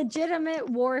you're a legitimate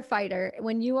war fighter,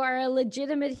 when you are a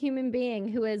legitimate human being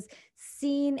who has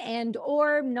seen and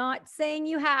or not saying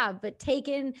you have, but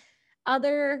taken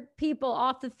other people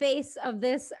off the face of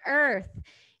this earth,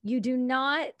 you do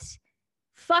not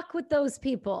fuck with those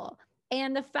people.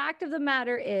 And the fact of the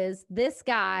matter is, this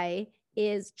guy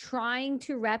is trying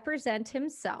to represent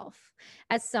himself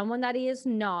as someone that he is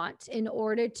not in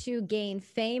order to gain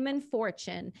fame and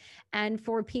fortune. And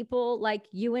for people like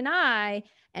you and I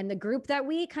and the group that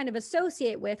we kind of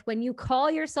associate with, when you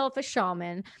call yourself a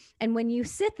shaman and when you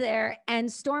sit there and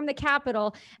storm the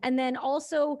Capitol and then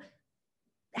also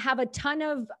have a ton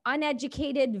of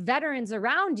uneducated veterans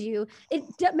around you, it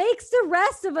makes the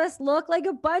rest of us look like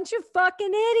a bunch of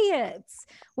fucking idiots.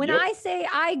 When I say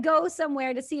I go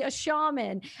somewhere to see a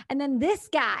shaman and then this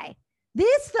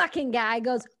fucking guy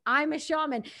goes, I'm a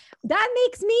shaman, that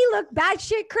makes me look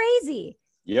batshit crazy.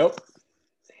 Yep.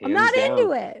 I'm not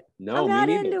into it. No, I'm not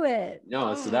into it.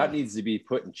 No, so that needs to be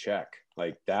put in check.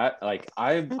 Like that, like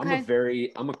I'm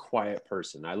a quiet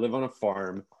person. I live on a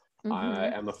farm. I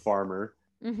am a farmer.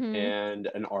 And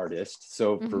an artist.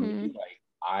 So for me, like,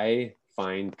 I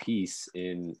find peace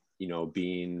in,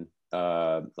 being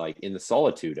like in the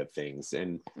solitude of things.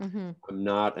 And I'm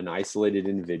not an isolated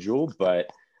individual, but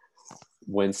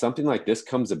when something like this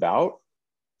comes about,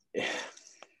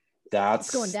 that's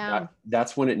going down.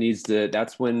 That's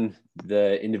when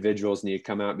the individuals need to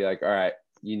come out and be like, all right,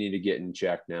 you need to get in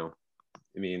check now.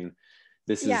 I mean,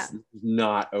 this is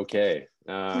not okay.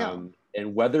 No.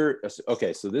 And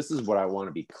so this is what I want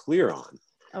to be clear on.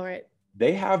 All right.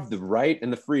 They have the right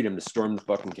and the freedom to storm the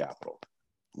fucking Capitol.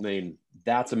 I mean,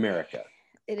 that's America.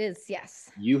 It is, yes.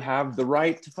 You have the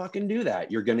right to fucking do that.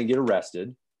 You're going to get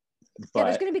arrested. But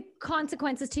there's going to be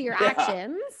consequences to your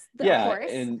actions. Of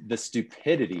course. And the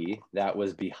stupidity that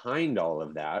was behind all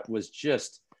of that was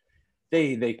just,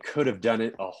 they could have done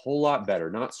it a whole lot better.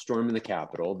 Not storming the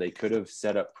Capitol. They could have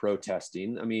set up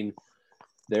protesting. I mean,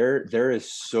 there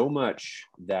is so much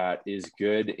that is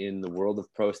good in the world of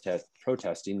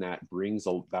protesting that brings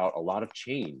about a lot of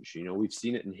change. We've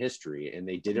seen it in history, and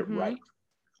they did it right.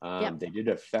 They did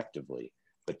it effectively.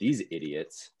 But these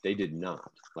idiots, they did not.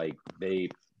 Like, they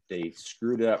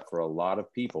screwed it up for a lot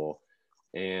of people,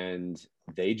 and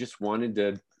they just wanted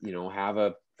to, have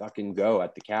a fucking go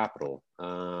at the Capitol.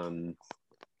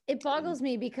 It boggles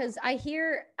me because I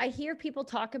hear people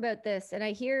talk about this, and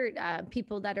I hear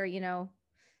people that are,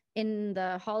 in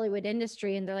the Hollywood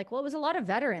industry, and they're like, well, it was a lot of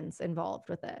veterans involved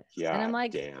with it. Yeah. And I'm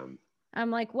like, damn.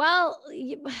 I'm like, well,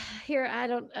 here, I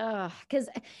don't, because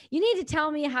you need to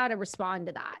tell me how to respond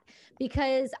to that,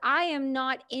 because I am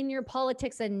not in your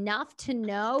politics enough to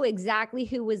know exactly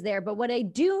who was there. But what I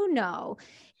do know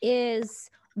is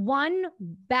one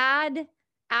bad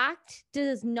act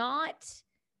it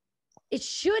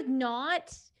should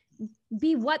not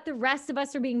be what the rest of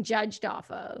us are being judged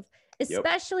off of,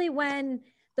 especially when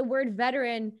the word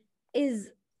veteran is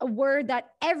a word that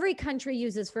every country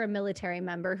uses for a military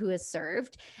member who has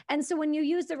served. And so when you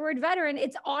use the word veteran,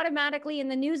 it's automatically,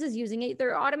 and the news is using it,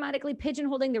 they're automatically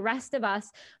pigeonholing the rest of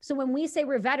us. So when we say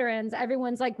we're veterans,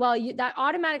 everyone's like, well, that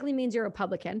automatically means you're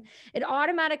Republican. It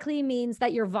automatically means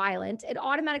that you're violent. It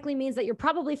automatically means that you're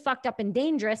probably fucked up and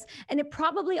dangerous. And it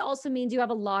probably also means you have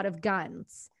a lot of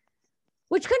guns,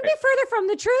 which couldn't be further from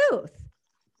the truth.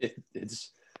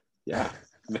 It's, yeah.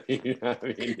 I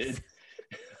mean,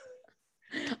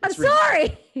 I'm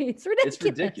sorry. It's ridiculous. It's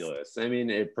ridiculous. I mean,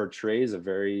 it portrays a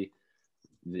very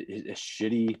a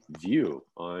shitty view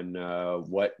on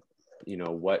what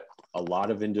a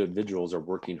lot of individuals are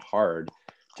working hard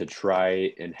to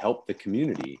try and help the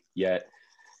community. Yet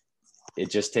it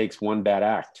just takes one bad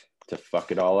act to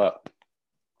fuck it all up.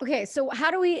 Okay, so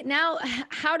how do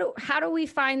we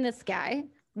find this guy?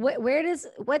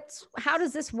 How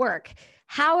does this work?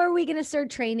 How are we going to start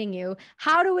training you?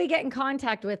 How do we get in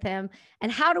contact with him?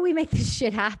 And how do we make this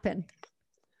shit happen?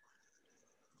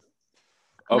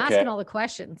 I'm asking all the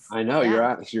questions. I know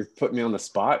you're putting me on the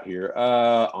spot here.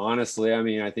 Honestly, I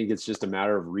mean, I think it's just a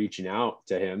matter of reaching out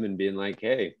to him and being like,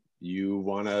 hey, you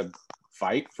want to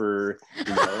fight for,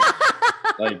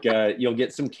 like, you'll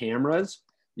get some cameras.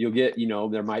 You'll get,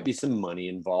 there might be some money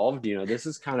involved. This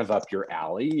is kind of up your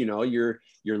alley.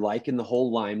 You're liking the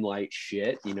whole limelight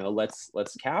shit.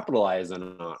 Let's capitalize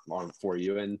on for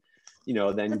you, and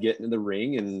then get into the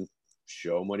ring and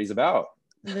show him what he's about.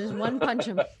 There's one punch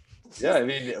him. Yeah, I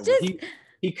mean,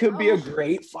 he could be a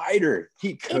great fighter.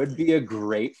 He could be a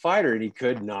great fighter, and he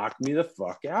could knock me the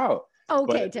fuck out. Okay,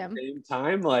 but at Tim. the same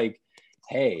time, like,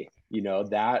 hey,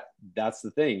 that's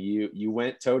the thing. You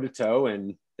went toe to toe,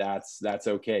 and that's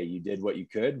okay. You did what you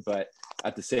could, but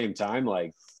at the same time,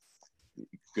 like,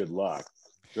 good luck.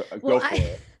 Go for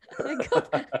it.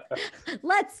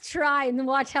 Let's try and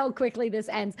watch how quickly this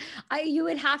ends. You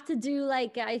would have to do,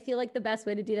 like, I feel like the best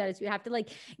way to do that is you have to, like,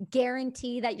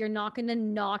 guarantee that you're not going to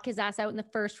knock his ass out in the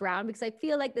first round, because I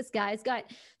feel like this guy's got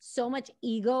so much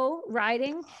ego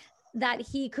riding that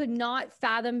he could not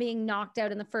fathom being knocked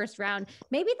out in the first round.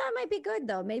 Maybe that might be good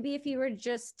though. Maybe if you were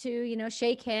just to,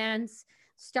 shake hands,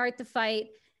 start the fight,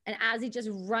 and as he just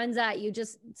runs at you,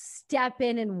 just step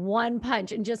in one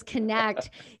punch and just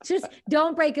connect. Just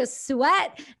don't break a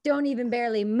sweat. Don't even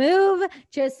barely move.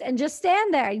 Just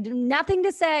stand there. Nothing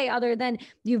to say other than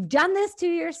you've done this to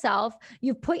yourself.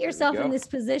 You've put yourself in this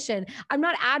position. I'm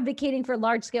not advocating for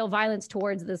large scale violence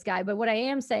towards this guy, but what I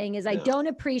am saying is I don't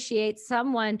appreciate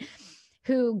someone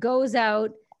who goes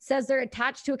out, says they're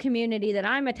attached to a community that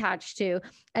I'm attached to,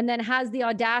 and then has the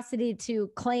audacity to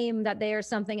claim that they are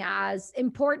something as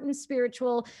important,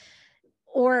 spiritual,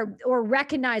 or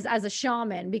recognized as a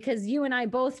shaman. Because you and I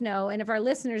both know, and if our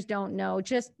listeners don't know,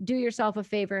 just do yourself a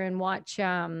favor and watch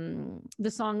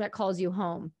the song that calls you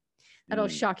home. That'll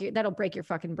shock you. That'll break your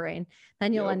fucking brain.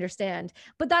 Then you'll understand.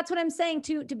 But that's what I'm saying,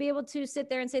 to be able to sit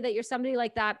there and say that you're somebody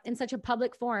like that in such a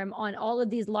public forum on all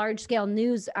of these large scale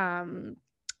news,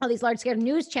 all these large scale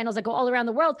news channels that go all around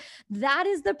the world. That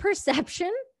is the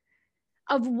perception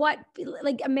of what,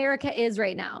 like, America is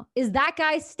right now. Is that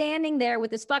guy standing there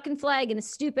with his fucking flag and a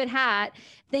stupid hat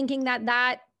thinking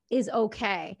that is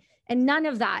okay. And none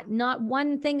of that, not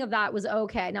one thing of that was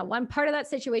okay. Not one part of that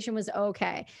situation was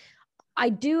okay. I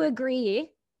do agree.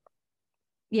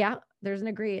 Yeah, there's an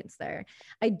agreement there.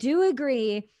 I do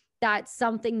agree that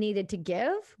something needed to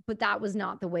give, but that was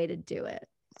not the way to do it.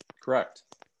 Correct.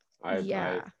 I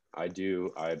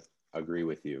do. I agree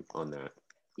with you on that.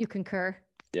 You concur?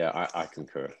 Yeah, I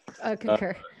concur. I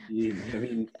concur. I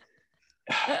mean,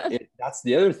 that's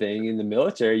the other thing. In the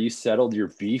military, you settled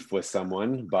your beef with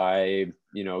someone by,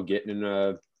 getting in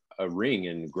a ring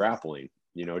and grappling,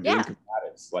 doing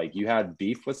combatives. Like, you had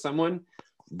beef with someone,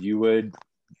 you would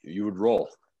roll.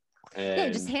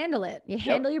 And just handle it. You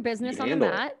handle your business on the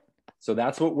mat. So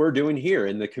that's what we're doing here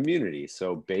in the community.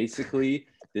 So basically,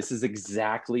 this is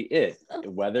exactly it.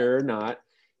 Whether or not,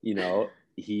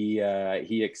 he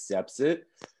accepts it.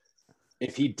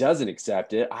 If he doesn't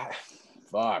accept it,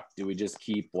 do we just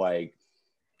keep going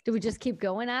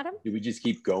at him? Do we just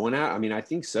keep going at? I mean, I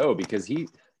think so, because he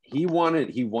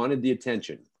wanted the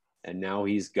attention, and now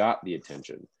he's got the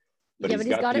attention. But he's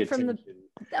got it from the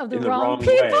wrong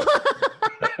people.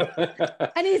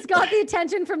 And he's got the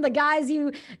attention from the guys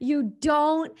you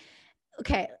don't.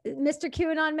 Okay, Mr.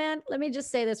 QAnon man, let me just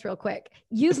say this real quick.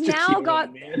 You've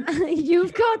got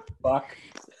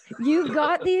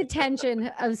the attention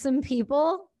of some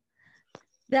people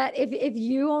that if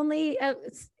you only,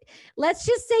 let's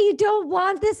just say you don't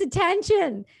want this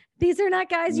attention. These are not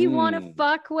guys you want to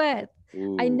fuck with.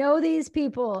 Ooh. I know these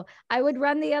people. I would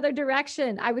run the other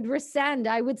direction. I would rescind.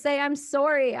 I would say, I'm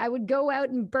sorry. I would go out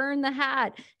and burn the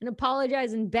hat and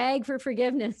apologize and beg for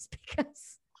forgiveness,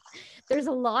 because there's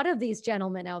a lot of these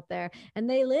gentlemen out there and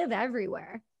they live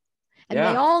everywhere. And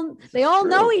they all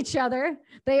know each other.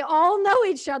 They all know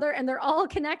each other and they're all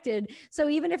connected. So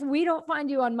even if we don't find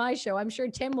you on my show, I'm sure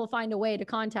Tim will find a way to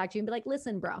contact you and be like,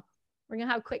 listen, bro, we're going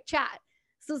to have a quick chat.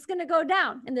 So it's going to go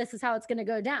down, and this is how it's going to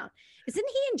go down. Isn't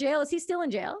he in jail? Is he still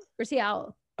in jail, or is he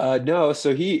out? No,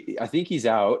 so I think he's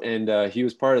out, and he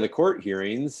was part of the court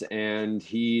hearings, and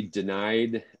he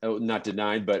denied, oh, not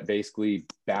denied, but basically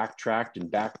backtracked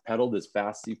and backpedaled as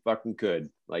fast as he fucking could.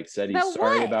 Like said he's About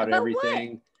sorry what? about About what?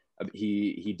 everything.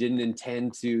 He didn't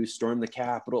intend to storm the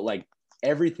Capitol. Like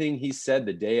everything he said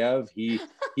the day of, he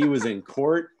was in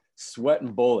court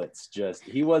sweating bullets. Just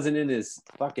he wasn't in his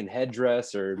fucking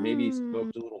headdress, or maybe he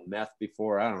smoked a little meth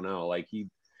before. I don't know. Like he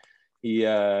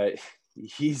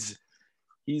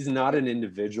he's not an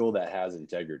individual that has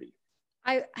integrity.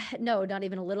 I no, not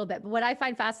even a little bit. But what I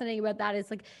find fascinating about that is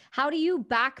like, how do you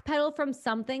backpedal from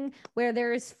something where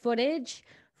there is footage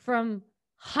from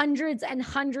hundreds and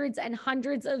hundreds and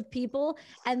hundreds of people,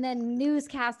 and then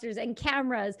newscasters and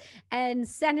cameras and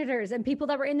senators and people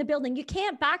that were in the building? You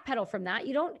can't backpedal from that.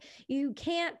 You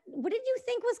can't. What did you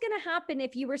think was going to happen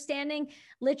if you were standing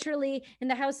literally in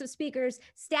the House of Speakers,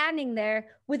 standing there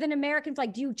with an American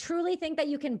flag? Do you truly think that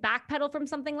you can backpedal from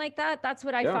something like that? That's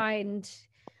what I find.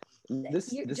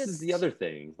 This is the other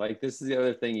thing. Like this is the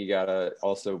other thing we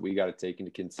gotta take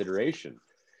into consideration.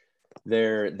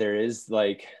 There is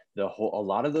like a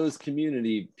lot of those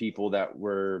community people that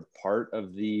were part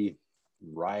of the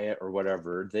riot or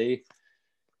whatever,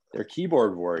 they're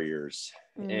keyboard warriors.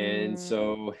 And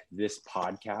so this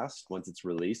podcast, once it's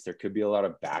released, there could be a lot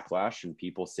of backlash and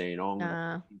people saying, oh, I'm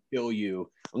gonna kill you,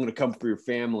 I'm gonna come for your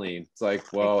family. It's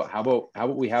like, well, how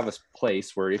about we have a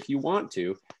place where if you want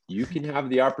to, you can have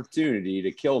the opportunity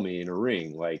to kill me in a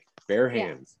ring, like bare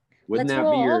hands. Wouldn't that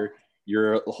be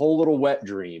your whole little wet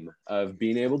dream of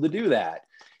being able to do that,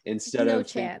 instead of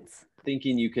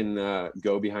thinking you can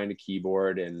go behind a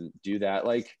keyboard and do that?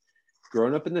 Like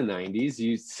growing up in the 90s,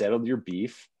 you settled your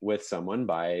beef with someone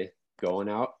by going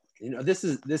out. You know, this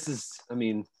is I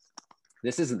mean,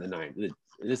 this isn't the 90s.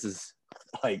 This is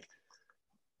like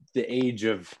the age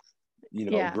of,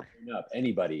 growing up.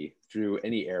 Anybody through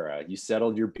any era, you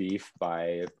settled your beef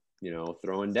by,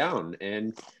 throwing down.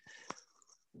 And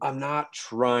I'm not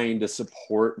trying to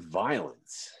support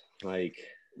violence. Like,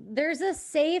 there's a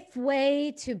safe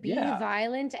way to be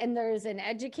violent, and there's an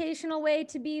educational way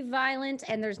to be violent,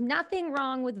 and there's nothing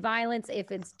wrong with violence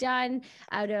if it's done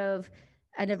out of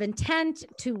intent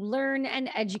to learn and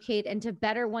educate and to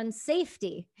better one's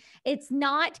safety. It's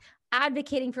not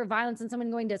advocating for violence and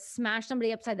someone going to smash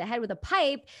somebody upside the head with a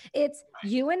pipe. It's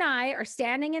you and I are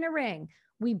standing in a ring.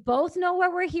 We both know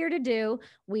what we're here to do.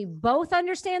 We both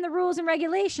understand the rules and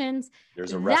regulations.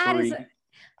 There's a referee.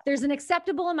 There's an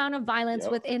acceptable amount of violence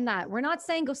within that. We're not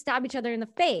saying go stab each other in the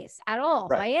face at all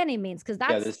by any means, because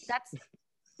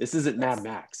this isn't Mad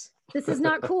Max. This is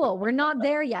not cool. We're not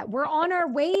there yet. We're on our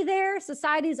way there.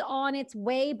 Society's on its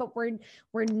way, but we're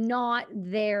not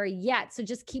there yet. So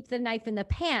just keep the knife in the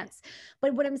pants.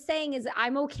 But what I'm saying is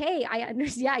I'm okay. I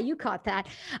understand. Yeah, you caught that.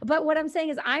 But what I'm saying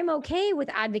is I'm okay with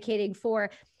advocating for.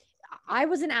 I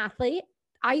was an athlete.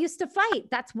 I used to fight.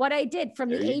 That's what I did from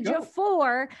the age of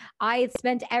 4. I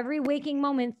spent every waking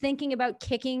moment thinking about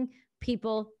kicking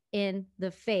people in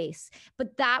the face.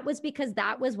 But that was because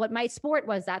that was what my sport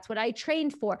was. That's what I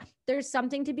trained for. There's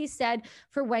something to be said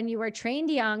for when you are trained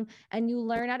young and you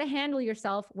learn how to handle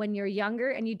yourself when you're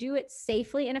younger and you do it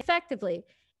safely and effectively.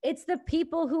 It's the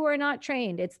people who are not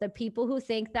trained. It's the people who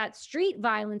think that street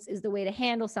violence is the way to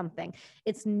handle something.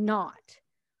 It's not.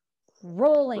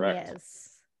 Rolling is.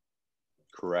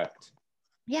 Correct.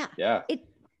 Yeah.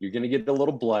 You're gonna get a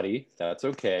little bloody. That's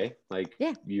okay. Like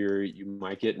you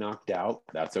might get knocked out.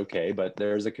 That's okay. But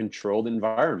there's a controlled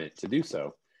environment to do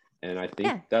so, and I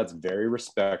think that's very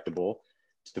respectable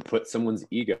to put someone's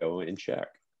ego in check.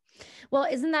 Well,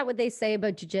 isn't that what they say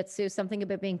about jiu-jitsu? Something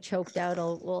about being choked out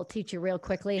will teach you real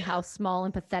quickly how small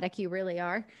and pathetic you really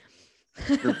are.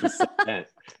 100%.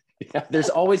 Yeah, there's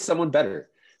always someone better.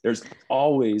 There's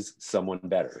always someone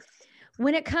better.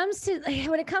 When it comes to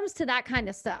that kind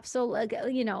of stuff. So, like,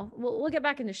 we'll get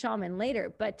back into shaman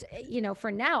later, but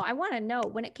for now, I want to know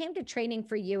when it came to training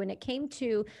for you and it came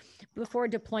to before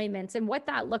deployments and what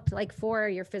that looked like for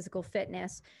your physical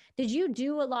fitness. Did you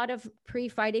do a lot of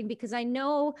pre-fighting? Because I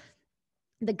know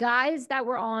the guys that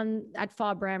were on at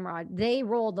FOB Ramrod, they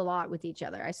rolled a lot with each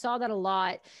other. I saw that a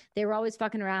lot. They were always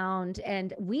fucking around,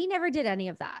 and we never did any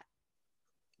of that.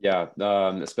 Yeah,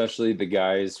 especially the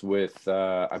guys with,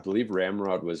 I believe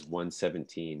Ramrod was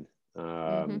 117,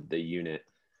 the unit.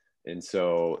 And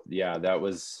so, yeah, that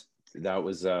was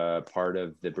part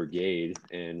of the brigade,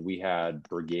 and we had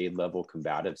brigade level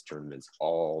combatives tournaments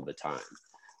all the time.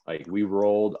 Like we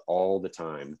rolled all the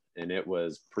time, and it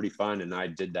was pretty fun. And I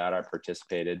did that. I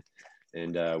participated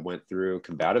and went through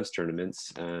combatives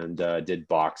tournaments and did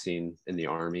boxing in the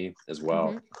Army as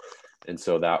well. And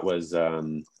so that was,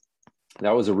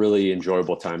 that was a really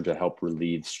enjoyable time to help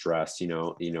relieve stress. When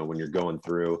you're going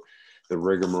through the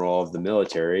rigmarole of the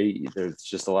military, there's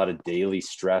just a lot of daily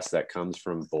stress that comes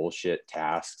from bullshit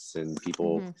tasks and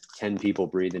people, 10 people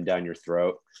breathing down your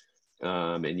throat.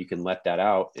 And you can let that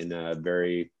out in a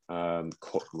very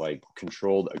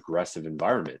controlled, aggressive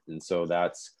environment. And so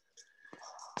that's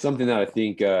something that I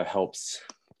think helps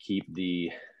keep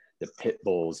the pit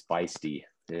bulls feisty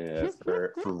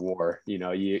for war.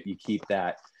 You keep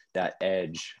that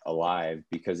edge alive,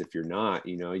 because if you're not,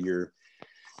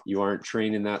 you aren't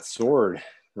training that sword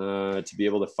to be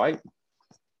able to fight.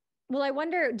 Well, I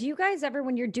wonder, do you guys ever,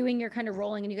 when you're doing your kind of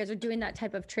rolling and you guys are doing that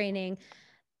type of training,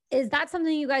 is that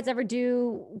something you guys ever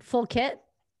do full kit?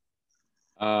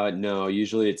 No,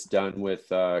 usually it's done with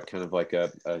kind of like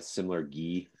a similar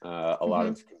gi. A lot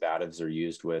of combatives are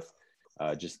used with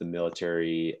just the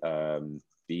military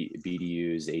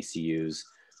BDUs, ACUs.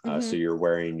 So you're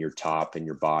wearing your top and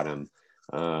your bottom.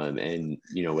 And,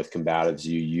 with combatives,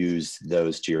 you use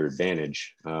those to your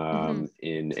advantage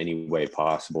in any way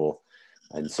possible.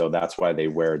 And so that's why they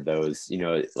wear those,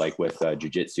 like with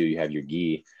jiu-jitsu, you have your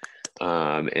gi.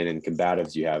 And in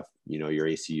combatives, you have, your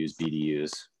ACUs,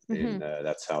 BDUs, and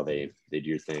that's how they do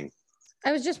your thing.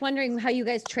 I was just wondering how you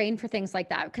guys train for things like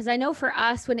that. Because I know for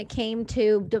us, when it came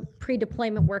to the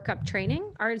pre-deployment workup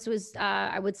training, ours was,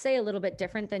 I would say, a little bit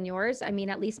different than yours. I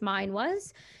mean, at least mine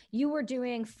was. You were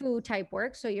doing FOO type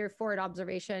work, so your forward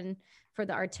observation for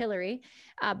the artillery.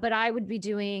 But I would be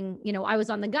doing, I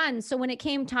was on the gun. So when it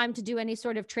came time to do any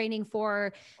sort of training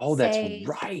for, that's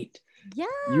right. Yeah.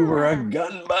 You were a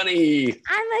gun bunny.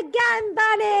 I'm a gun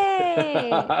bunny.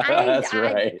 That's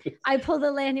right. I pull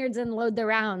the lanyards and load the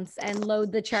rounds and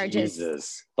load the charges.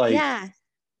 Jesus.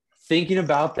 Thinking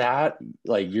about that,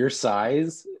 your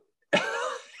size.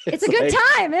 It's a good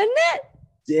time, isn't it?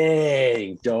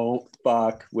 Dang, don't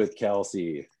fuck with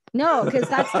Kelsey. No, because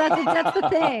that's the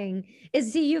thing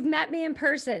is, see, you've met me in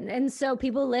person. And so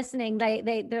people listening,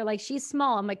 they're like, she's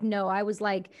small. I'm like, no, I was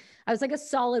like a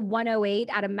solid 108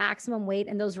 at a maximum weight.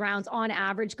 And those rounds on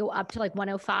average go up to like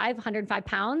 105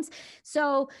 pounds.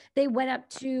 So they went up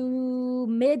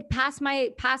to past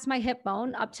my hip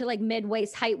bone, up to like mid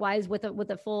waist height wise with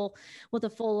a full,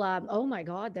 oh my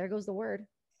God, there goes the word.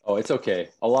 Oh, it's okay.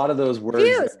 A lot of those words.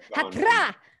 Fuse,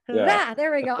 hatra. Yeah.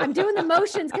 There we go. I'm doing the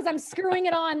motions because I'm screwing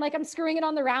it on. I'm screwing it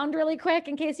on the round really quick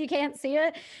in case you can't see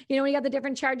it. When you got the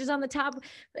different charges on the top.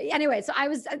 Anyway, so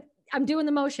I'm doing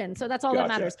the motion. So that's all that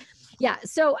matters. Yeah.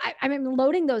 So I'm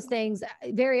loading those things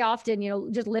very often,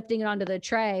 just lifting it onto the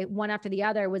tray one after the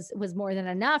other was more than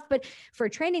enough. But for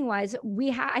training wise,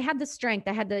 I had the strength.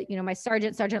 I had my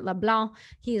Sergeant LeBlanc.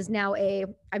 He is now I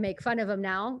make fun of him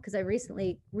now because I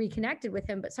recently reconnected with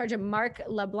him, but Sergeant Marc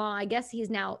LeBlanc, I guess he's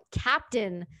now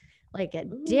captain, like a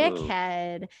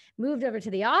dickhead, moved over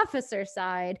to the officer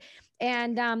side.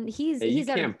 And you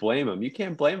can't blame him. You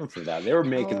can't blame him for that. They were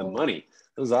making the money.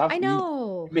 I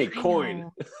know. Make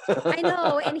coin. I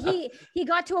know. And he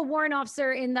got to a warrant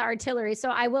officer in the artillery. So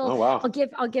I will,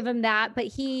 I'll give him that. But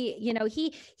he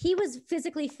was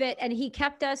physically fit and he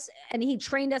kept us and he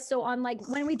trained us. So on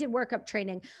when we did workup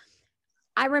training,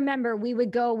 I remember we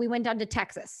went down to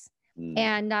Texas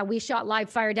and we shot live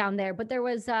fire down there, but there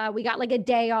was, we got like a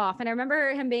day off. And I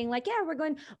remember him being like, yeah,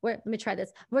 let me try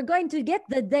this. We're going to get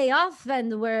the day off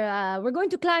and we're going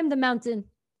to climb the mountain,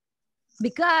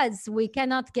 because we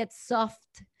cannot get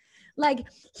soft.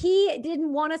 He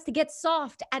didn't want us to get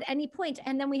soft at any point.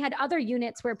 And then we had other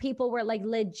units where people were like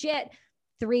legit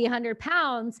 300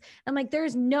 pounds. I'm like,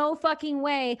 there's no fucking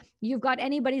way you've got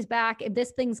anybody's back if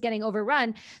this thing's getting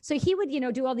overrun. So he would,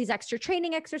 do all these extra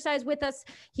training exercise with us.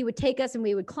 He would take us and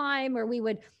we would climb, or we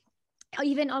would,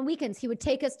 even on weekends, he would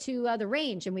take us to the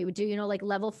range and we would do, like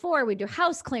level 4, we'd do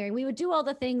house clearing. We would do all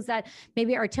the things that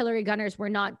maybe artillery gunners were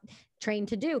not trained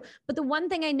to do. But the one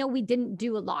thing I know we didn't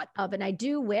do a lot of, and I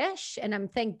do wish, and I'm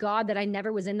thank God that I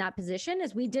never was in that position,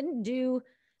 is we didn't do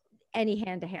any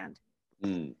hand to hand.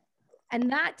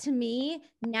 And that to me,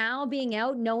 now being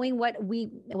out, knowing what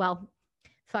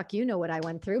fuck, you know what I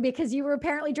went through because you were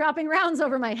apparently dropping rounds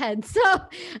over my head. So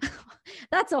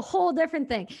that's a whole different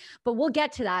thing, but we'll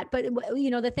get to that. But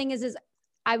the thing is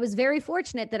I was very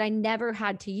fortunate that I never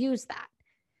had to use that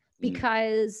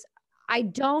because I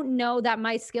don't know that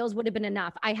my skills would have been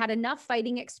enough. I had enough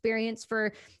fighting experience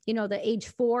for, the age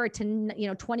 4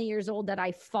 to, 20 years old that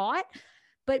I fought.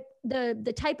 But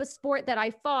the type of sport that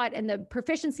I fought and the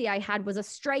proficiency I had was a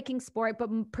striking sport, but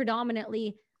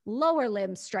predominantly lower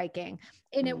limb striking.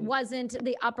 And it wasn't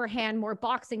the upper hand, more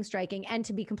boxing striking. And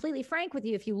to be completely frank with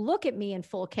you, if you look at me in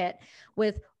full kit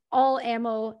with all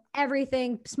ammo,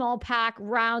 everything, small pack,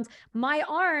 rounds, my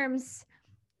arms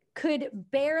could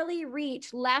barely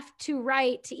reach left to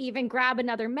right to even grab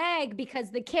another mag because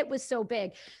the kit was so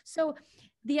big. So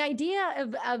the idea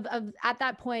of at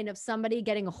that point of somebody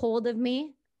getting a hold of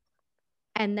me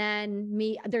and then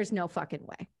me, there's no fucking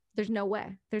way. There's no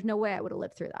way. There's no way I would have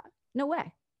lived through that. No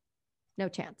way. No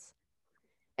chance.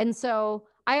 And so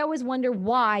I always wonder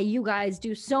why you guys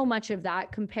do so much of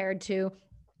that compared to,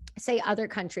 say, other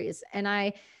countries. And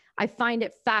I find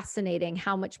it fascinating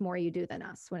how much more you do than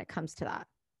us when it comes to that.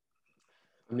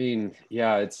 I mean,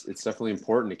 yeah, it's definitely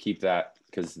important to keep that,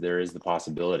 because there is the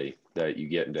possibility that you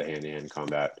get into hand-to-hand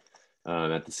combat.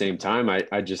 At the same time, I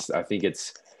think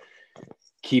it's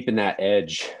keeping that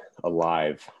edge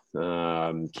alive,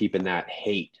 keeping that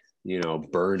hate,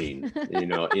 burning,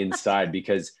 inside,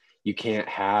 because you can't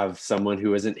have someone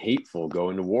who isn't hateful go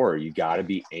into war. You got to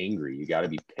be angry. You got to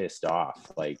be pissed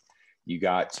off. Like, you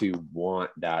got to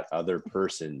want that other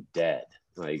person dead.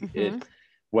 Like,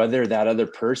 whether that other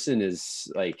person is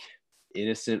like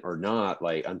innocent or not,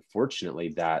 like,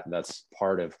 unfortunately that's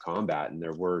part of combat. And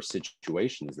there were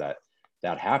situations that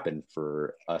happened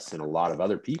for us and a lot of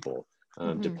other people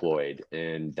deployed,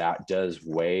 and that does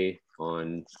weigh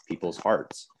on people's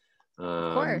hearts.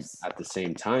 Of course. At the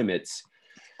same time, it's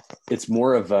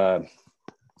more of a,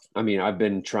 I mean, I've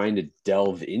been trying to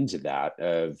delve into that,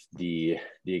 of the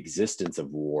existence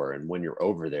of war and when you're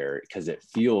over there, because it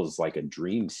feels like a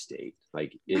dream state.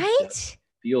 Like, it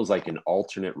feels like an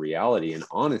alternate reality. And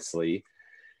honestly,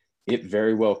 it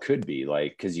very well could be,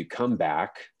 like, because you come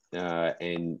back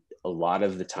and a lot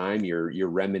of the time you're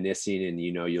reminiscing, and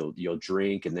you'll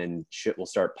drink, and then shit will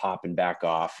start popping back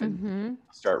off, and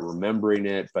start remembering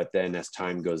it. But then as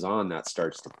time goes on, that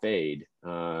starts to fade,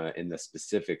 and the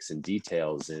specifics and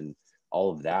details and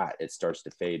all of that, it starts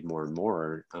to fade more and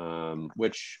more,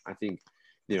 which I think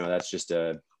that's just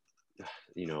as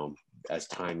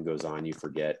time goes on, you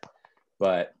forget.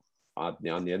 But on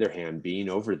the other hand, being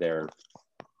over there,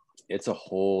 it's a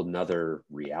whole nother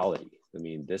reality. I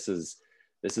mean, this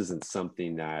isn't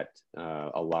something that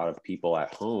a lot of people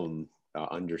at home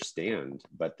understand,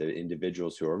 but the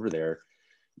individuals who are over there,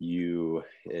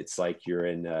 it's like you're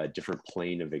in a different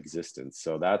plane of existence.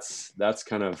 So that's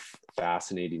kind of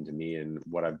fascinating to me, and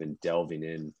what I've been delving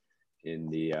in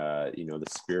the the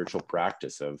spiritual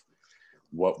practice of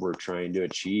what we're trying to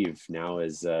achieve now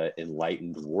as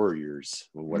enlightened warriors,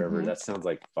 or whatever. That sounds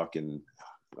like fucking,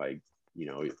 like,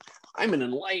 I'm an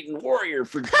enlightened warrior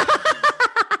for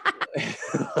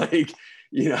like,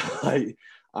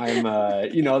 I'm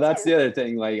that's the other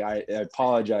thing. Like, I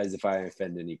apologize if I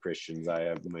offend any Christians. I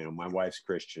have, my wife's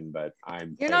Christian, but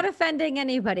you're not offending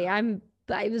anybody. I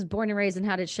was born and raised and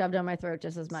had it shoved down my throat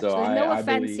just as much. So there's no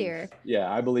offense here.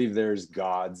 Yeah, I believe there's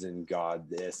gods and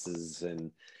goddesses and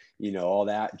all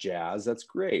that jazz. That's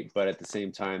great, but at the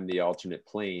same time, the alternate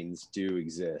planes do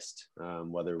exist,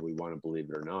 whether we want to believe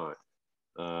it or not.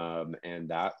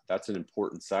 And that's an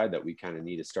important side that we kind of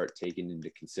need to start taking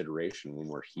into consideration when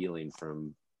we're healing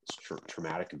from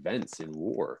traumatic events in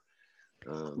war.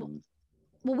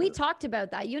 Well, we talked about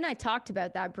that. You and I talked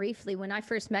about that briefly when I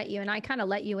first met you, and I kind of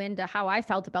let you into how I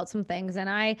felt about some things.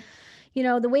 And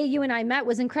the way you and I met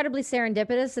was incredibly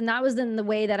serendipitous. And that was in the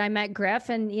way that I met Griff.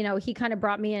 And, he kind of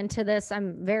brought me into this.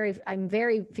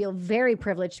 Feel very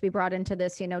privileged to be brought into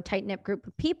this, tight knit group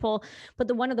of people.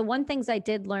 But one of the things I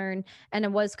did learn, and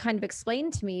it was kind of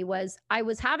explained to me, was I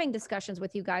was having discussions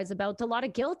with you guys about a lot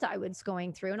of guilt I was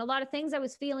going through and a lot of things I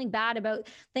was feeling bad about,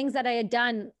 things that I had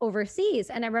done overseas.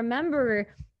 And I remember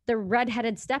the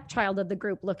redheaded stepchild of the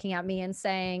group looking at me and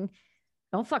saying,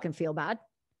 don't fucking feel bad.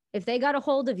 If they got a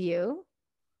hold of you,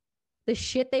 the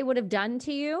shit they would have done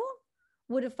to you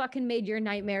would have fucking made your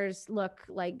nightmares look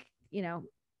like,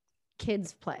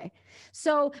 kids play.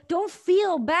 So don't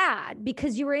feel bad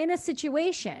because you were in a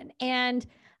situation. And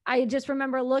I just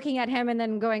remember looking at him and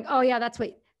then going, oh yeah, that's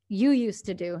what you used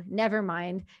to do. Never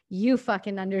mind. You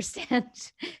fucking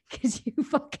understand because you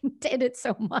fucking did it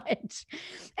so much.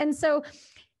 And so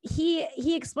he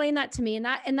explained that to me, and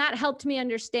that helped me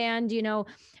understand,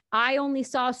 I only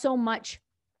saw so much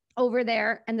over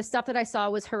there, and the stuff that I saw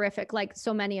was horrific, like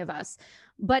so many of us,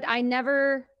 but I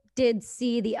never did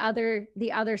see the other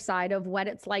side of what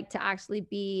it's like to actually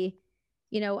be,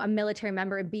 a military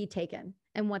member and be taken,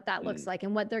 and what that looks like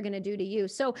and what they're going to do to you.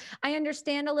 So I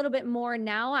understand a little bit more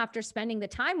now after spending the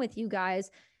time with you guys.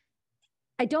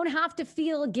 I don't have to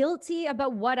feel guilty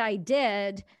about what I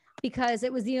did, because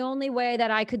it was the only way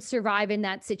that I could survive in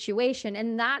that situation.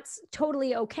 And that's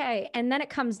totally okay. And then it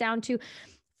comes down to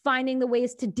finding the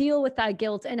ways to deal with that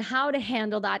guilt and how to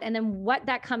handle that. And then what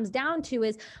that comes down to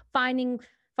is finding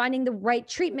finding the right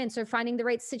treatments or finding the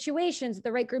right situations,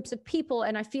 the right groups of people.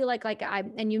 And I feel like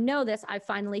and you know this, I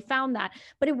finally found that,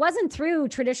 but it wasn't through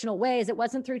traditional ways. It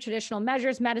wasn't through traditional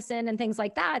measures, medicine and things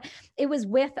like that. It was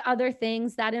with other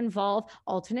things that involve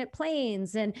alternate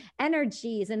planes and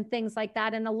energies and things like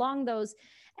that. And along those,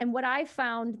 and what I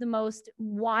found the most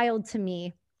wild to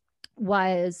me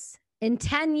was in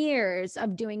 10 years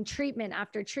of doing treatment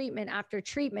after treatment after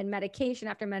treatment, medication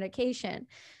after medication,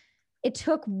 it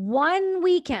took one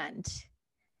weekend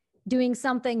doing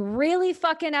something really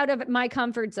fucking out of my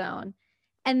comfort zone.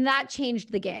 And that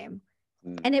changed the game.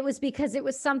 And it was because it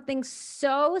was something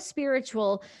so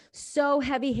spiritual, so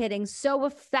heavy hitting, so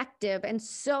effective, and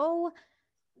so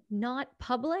not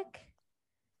public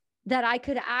that I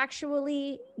could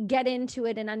actually get into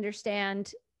it and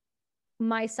understand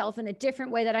myself in a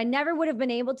different way that I never would have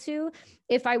been able to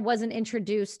if I wasn't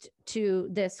introduced to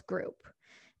this group.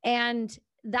 And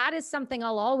that is something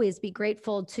I'll always be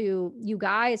grateful to you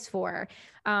guys for.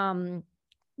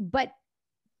 But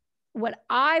what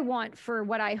I want for,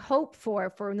 what I hope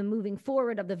for the moving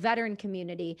forward of the veteran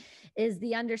community is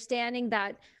the understanding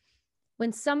that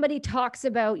when somebody talks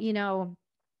about,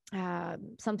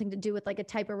 something to do with like a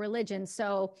type of religion.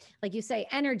 So like you say,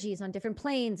 energies on different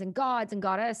planes and gods and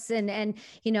goddess. And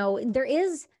there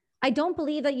is, I don't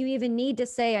believe that you even need to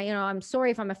say, I'm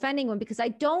sorry if I'm offending one, because I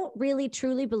don't really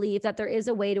truly believe that there is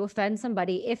a way to offend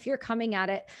somebody if you're coming at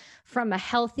it from a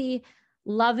healthy,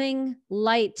 loving,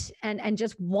 light, and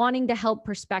just wanting to help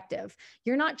perspective.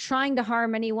 You're not trying to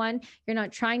harm anyone. You're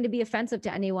not trying to be offensive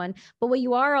to anyone. But what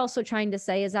you are also trying to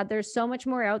say is that there's so much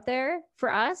more out there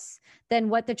for us than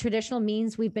what the traditional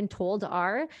means we've been told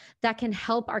are, that can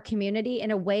help our community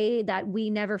in a way that we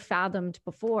never fathomed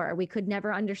before. We could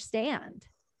never understand.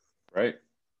 Right.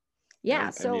 Yeah.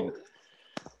 I So mean,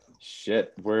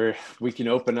 shit, we can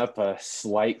open up a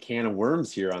slight can of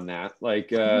worms here on that.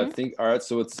 Like, all right,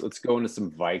 so let's go into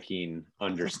some Viking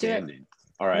understanding.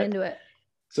 All right. I'm into it.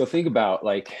 So think about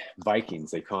like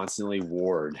Vikings, they constantly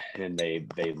warred and they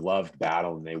loved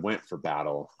battle and they went for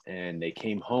battle and they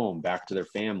came home back to their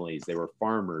families. They were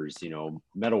farmers,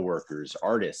 metal workers,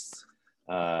 artists.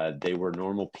 They were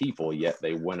normal people, yet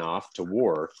they went off to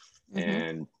war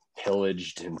and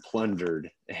pillaged and plundered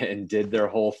and did their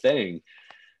whole thing.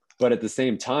 But at the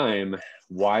same time,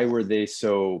 why were they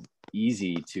so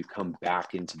easy to come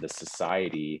back into the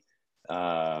society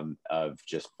of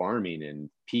just farming and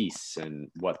peace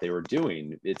and what they were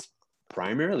doing? It's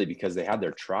primarily because they had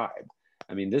their tribe.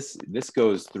 I mean, this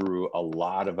goes through a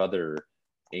lot of other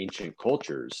ancient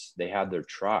cultures. They had their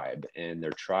tribe, and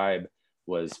their tribe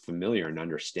was familiar and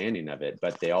understanding of it,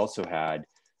 but they also had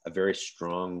a very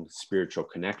strong spiritual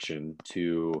connection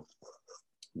to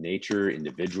nature,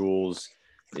 individuals,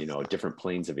 different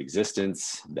planes of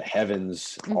existence, the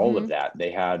heavens, all of that. They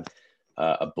had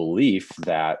a belief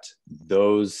that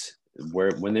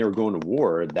when they were going to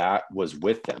war, that was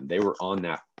with them. They were on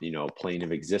that, plane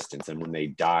of existence. And when they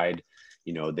died,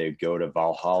 they'd go to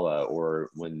Valhalla, or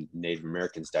when Native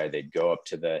Americans died, they'd go up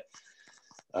to the,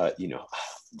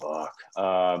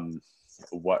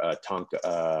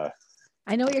 Tonka.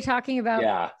 I know what you're talking about.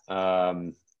 Yeah.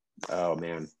 Oh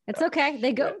man. It's okay.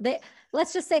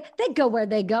 Let's just say they go where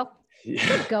they go.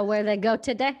 Yeah. They go where they go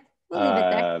today. We'll leave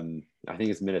it there. I think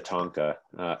it's Minnetonka.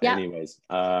 Anyways.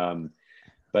 But I'm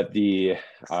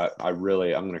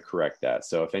going to correct that.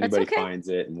 So if anybody finds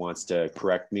it and wants to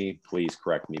correct me, please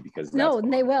correct me, because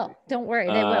they will. Don't worry.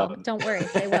 They will. Don't worry.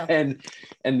 They will. And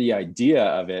the idea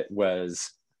of it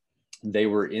was they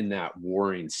were in that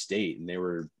warring state, and they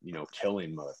were,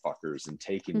 killing motherfuckers and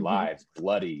taking lives,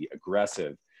 bloody,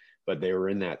 aggressive, but they were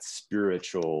in that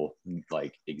spiritual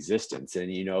like existence.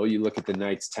 And, you look at the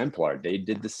Knights Templar, they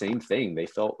did the same thing. They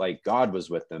felt like God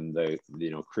was with them.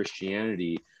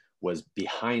 Christianity was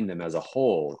behind them as a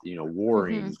whole,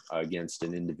 warring against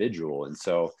an individual. And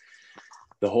so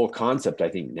the whole concept, I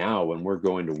think now when we're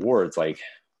going to war, it's like,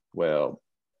 well,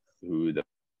 who the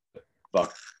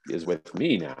fuck is with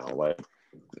me now? Like,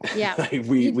 like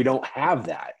we don't have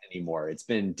that anymore. It's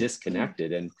been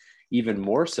disconnected, and even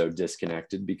more so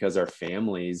disconnected because our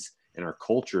families and our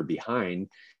culture behind,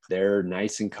 they're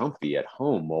nice and comfy at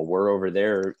home while we're over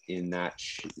there in that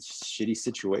shitty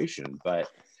situation. But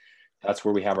that's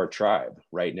where we have our tribe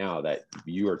right now that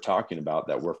you are talking about,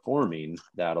 that we're forming,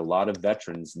 that a lot of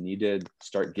veterans need to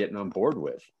start getting on board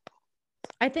with.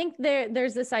 I think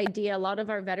there's this idea, a lot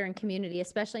of our veteran community,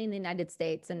 especially in the United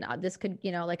States, and this could,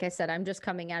 like I said, I'm just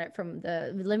coming at it from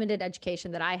the limited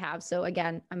education that I have. So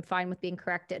again, I'm fine with being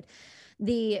corrected.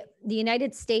 The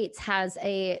United States has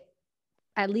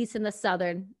at least in the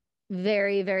Southern,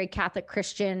 very, very Catholic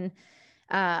Christian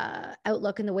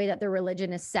outlook in the way that their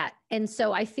religion is set. And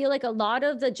so I feel like a lot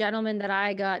of the gentlemen that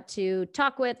I got to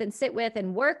talk with and sit with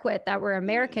and work with that were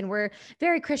American were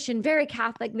very Christian, very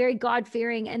Catholic, very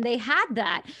God-fearing, and they had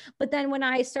that. But then when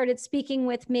I started speaking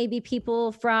with maybe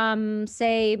people from,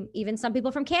 say, even some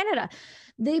people from Canada,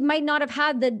 they might not have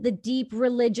had the deep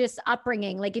religious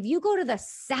upbringing. Like if you go to the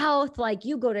South, like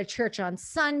you go to church on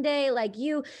Sunday, like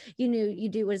you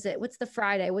do, what's the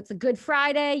Friday? What's the Good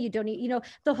Friday? You don't eat,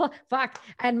 the whole fuck.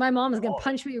 And my mom is going to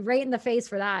punch me right in the face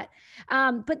for that.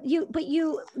 But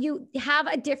you have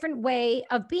a different way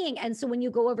of being. And so when you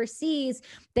go overseas,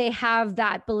 they have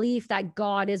that belief that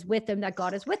God is with them, that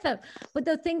God is with them. But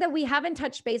the thing that we haven't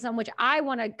touched base on, which I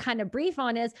want to kind of brief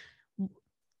on, is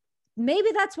maybe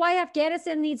that's why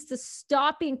Afghanistan needs to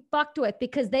stop being fucked with,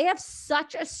 because they have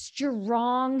such a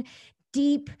strong,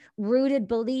 deep rooted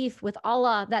belief with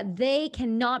Allah that they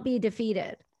cannot be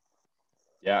defeated.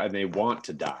 Yeah. And they want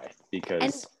to die because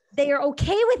and they are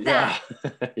okay with that.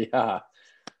 Yeah.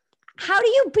 How do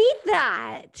you beat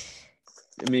that?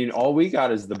 I mean, all we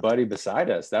got is the buddy beside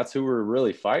us. That's who we're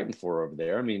really fighting for over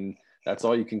there. I mean, that's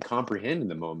all you can comprehend in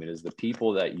the moment is the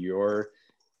people that you're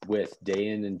with day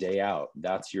in and day out.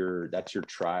 That's your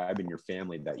tribe and your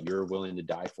family that you're willing to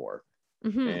die for.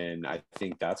 Mm-hmm. And I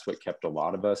think that's what kept a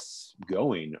lot of us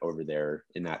going over there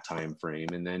in that time frame.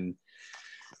 And then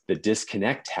the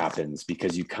disconnect happens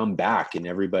because you come back and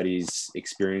everybody's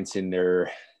experiencing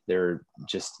their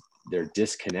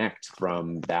disconnect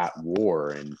from that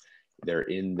war, and they're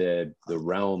in the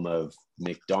realm of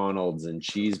McDonald's and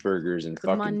cheeseburgers and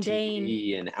fucking mundane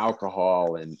TV and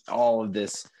alcohol and all of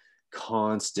this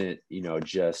constant,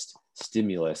 just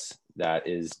stimulus that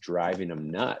is driving them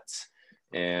nuts.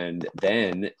 And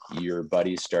then your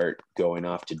buddies start going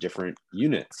off to different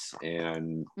units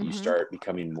and you start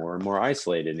becoming more and more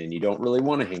isolated, and you don't really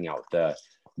want to hang out with the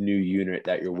new unit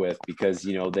that you're with because,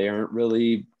 they aren't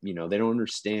really, they don't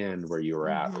understand where you were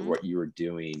at or what you were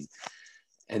doing.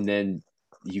 And then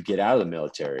you get out of the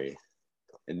military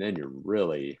and then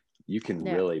you can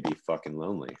really be fucking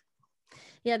lonely.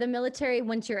 Yeah, the military,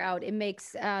 once you're out, it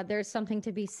makes, there's something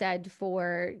to be said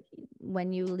for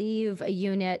when you leave a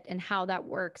unit and how that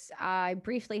works. I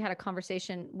briefly had a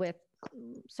conversation with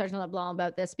Sergeant LeBlanc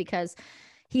about this because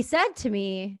he said to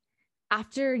me,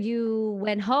 after you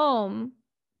went home,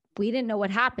 we didn't know what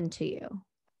happened to you.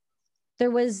 There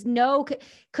was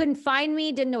couldn't find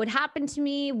me, didn't know what happened to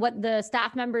me. What the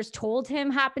staff members told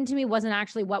him happened to me wasn't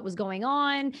actually what was going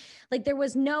on. Like there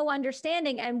was no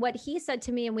understanding. And what he said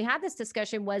to me, and we had this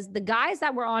discussion, was the guys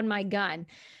that were on my gun,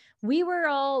 we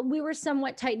were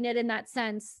somewhat tight knit in that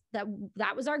sense that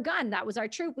was our gun. That was our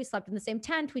troop. We slept in the same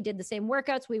tent. We did the same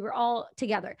workouts. We were all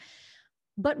together.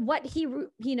 But what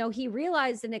he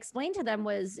realized and explained to them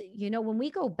was, when we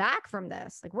go back from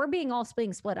this, like we're being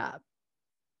split up.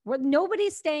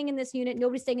 Nobody's staying in this unit.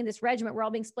 Nobody's staying in this regiment. We're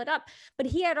all being split up. But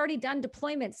he had already done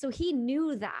deployments. So he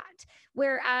knew that.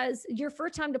 Whereas your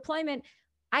first time deployment,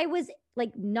 I was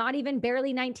like not even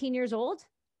barely 19 years old.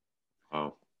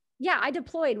 Oh. Yeah, I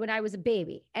deployed when I was a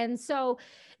baby. And so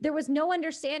there was no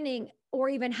understanding or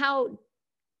even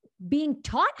being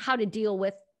taught how to deal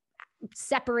with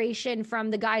separation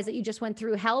from the guys that you just went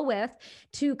through hell with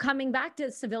to coming back to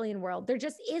the civilian world. There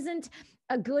just isn't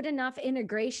a good enough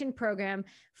integration program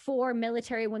for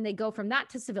military when they go from that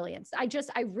to civilians.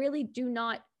 I really do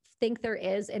not think there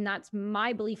is. And that's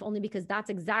my belief only because that's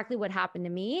exactly what happened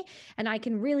to me. And I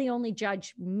can really only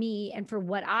judge me and for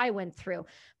what I went through.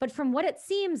 But from what it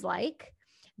seems like,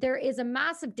 there is a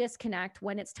massive disconnect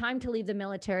when it's time to leave the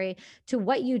military to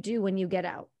what you do when you get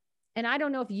out. And I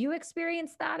don't know if you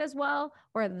experienced that as well,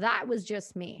 or that was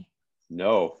just me.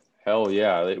 No, hell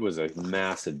yeah. It was a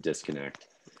massive disconnect.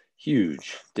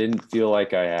 Huge. Didn't feel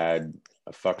like I had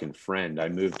a fucking friend. I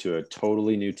moved to a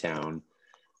totally new town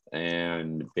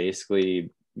and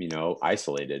basically,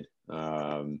 isolated.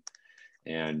 And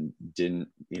didn't,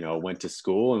 went to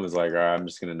school and was like, all right, I'm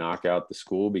just going to knock out the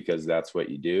school because that's what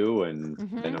you do. And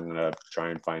then I'm going to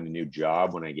try and find a new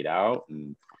job when I get out.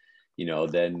 And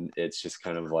then it's just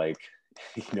kind of like,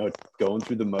 going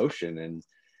through the motion, and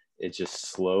it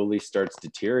just slowly starts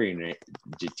deteriorating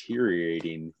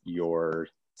your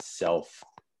self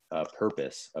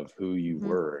purpose of who you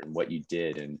were and what you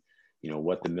did, and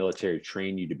what the military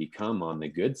trained you to become on the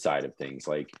good side of things.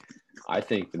 Like, I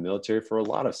think the military for a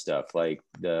lot of stuff, like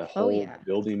the whole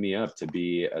building me up to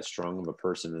be as strong of a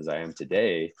person as I am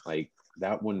today, like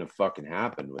that wouldn't have fucking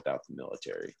happened without the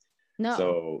military. No.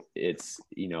 So it's,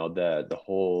 the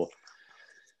whole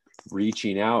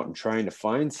reaching out and trying to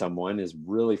find someone is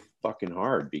really fucking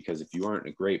hard, because if you aren't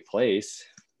in a great place,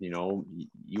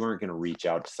 you aren't going to reach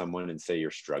out to someone and say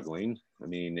you're struggling. I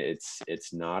mean,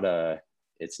 it's not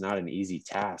an easy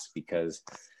task because,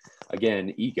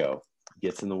 again, ego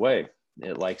gets in the way.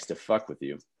 It likes to fuck with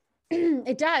you.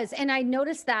 It does. And I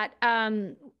noticed that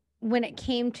when it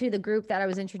came to the group that I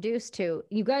was introduced to,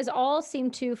 you guys all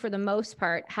seem to, for the most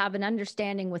part, have an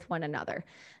understanding with one another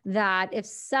that if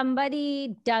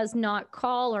somebody does not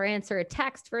call or answer a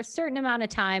text for a certain amount of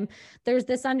time, there's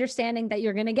this understanding that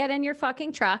you're going to get in your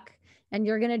fucking truck and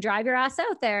you're going to drive your ass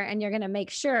out there and you're going to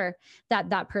make sure that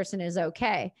that person is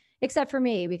okay. Except for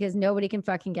me, because nobody can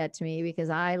fucking get to me because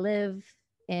I live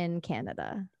in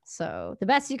Canada. So the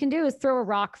best you can do is throw a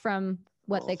rock from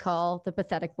what they call the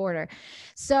pathetic border.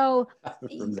 So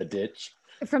from the ditch,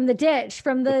 from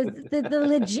the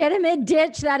legitimate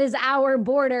ditch that is our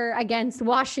border against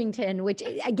Washington, which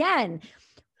again,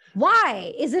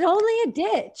 why is it only a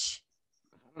ditch?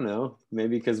 I don't know.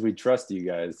 Maybe because we trust you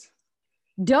guys.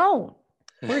 Don't.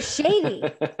 We're shady.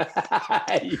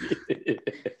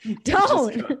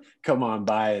 Don't come on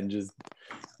by and just,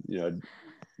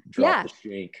 drop the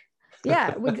shank.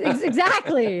 Yeah,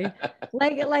 exactly.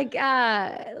 Like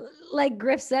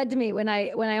Griff said to me when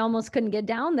I almost couldn't get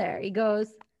down there. He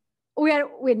goes, we had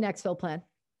an exfil plan.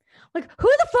 Like, who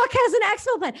the fuck has an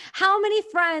exfil plan? How many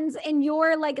friends in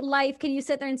your life can you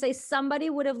sit there and say somebody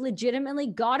would have legitimately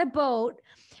got a boat,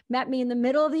 met me in the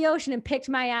middle of the ocean and picked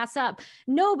my ass up?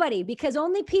 Nobody, because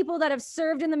only people that have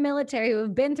served in the military who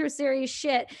have been through serious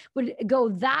shit would go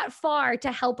that far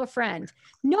to help a friend.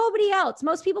 Nobody else.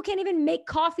 Most people can't even make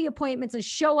coffee appointments and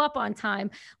show up on time,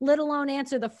 let alone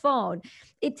answer the phone.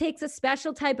 It takes a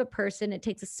special type of person. It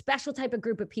takes a special type of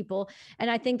group of people. And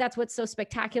I think that's what's so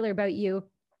spectacular about you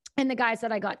and the guys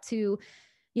that I got to,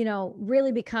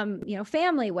 really become,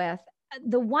 family with.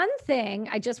 The one thing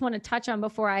I just want to touch on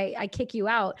before I kick you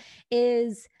out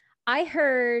is I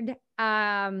heard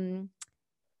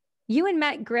you and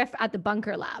met Griff at the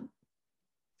Bunker Lab.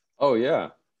 Oh, yeah.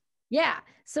 Yeah.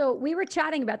 So we were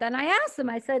chatting about that. And I asked him,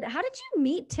 I said, how did you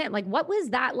meet Tim? Like, what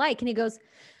was that like? And he goes,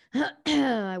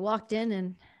 I walked in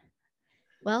and,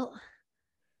 well,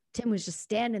 Tim was just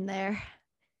standing there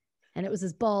and it was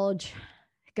his bulge.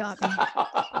 It got me.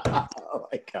 Oh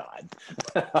my God.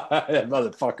 That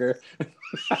motherfucker.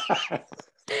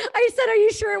 I said, are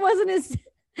you sure it wasn't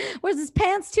was his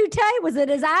pants too tight? Was it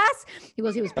his ass? He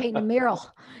was painting a mural.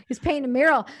 He was painting a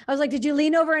mural. I was like, did you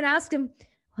lean over and ask him,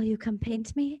 will you come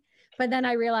paint me? But then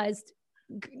I realized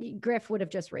Griff would have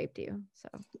just raped you. So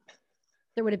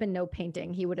there would have been no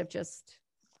painting. He would have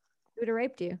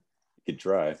raped you. You could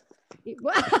try. That's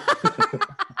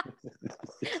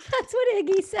what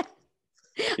Iggy said.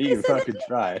 You can fucking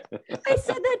try. I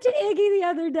said that to Iggy the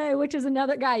other day, which is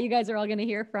another guy you guys are all going to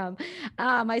hear from.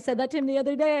 I said that to him the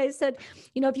other day. I said, if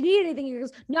you need anything, he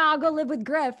goes, no, I'll go live with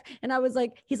Griff. And I was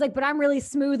like, he's like, but I'm really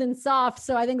smooth and soft.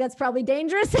 So I think that's probably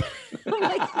dangerous.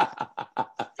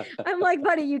 I'm like,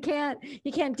 buddy, you can't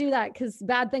do that because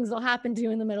bad things will happen to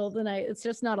you in the middle of the night. It's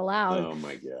just not allowed. Oh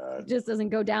my God. It just doesn't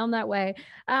go down that way.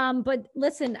 But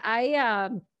listen,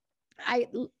 I'm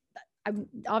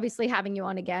obviously having you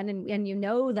on again and you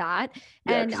know that.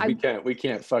 Yeah, and we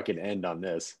can't fucking end on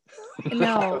this.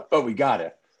 No. But we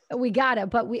gotta,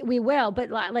 but we will. But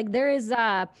there is,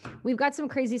 we've got some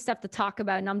crazy stuff to talk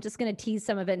about and I'm just going to tease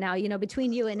some of it now.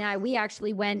 Between you and I, we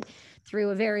actually went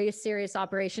through a very serious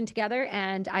operation together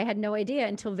and I had no idea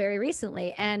until very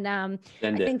recently. And I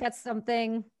think that's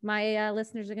something my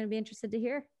listeners are going to be interested to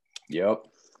hear. Yep.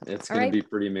 It's going to be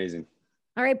pretty amazing.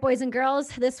 All right, boys and girls,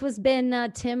 this has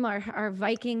been Tim, our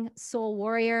Viking soul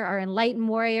warrior, our enlightened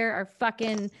warrior, our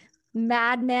fucking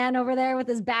madman over there with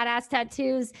his badass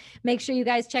tattoos. Make sure you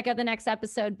guys check out the next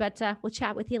episode, but we'll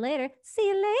chat with you later. See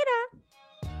you later.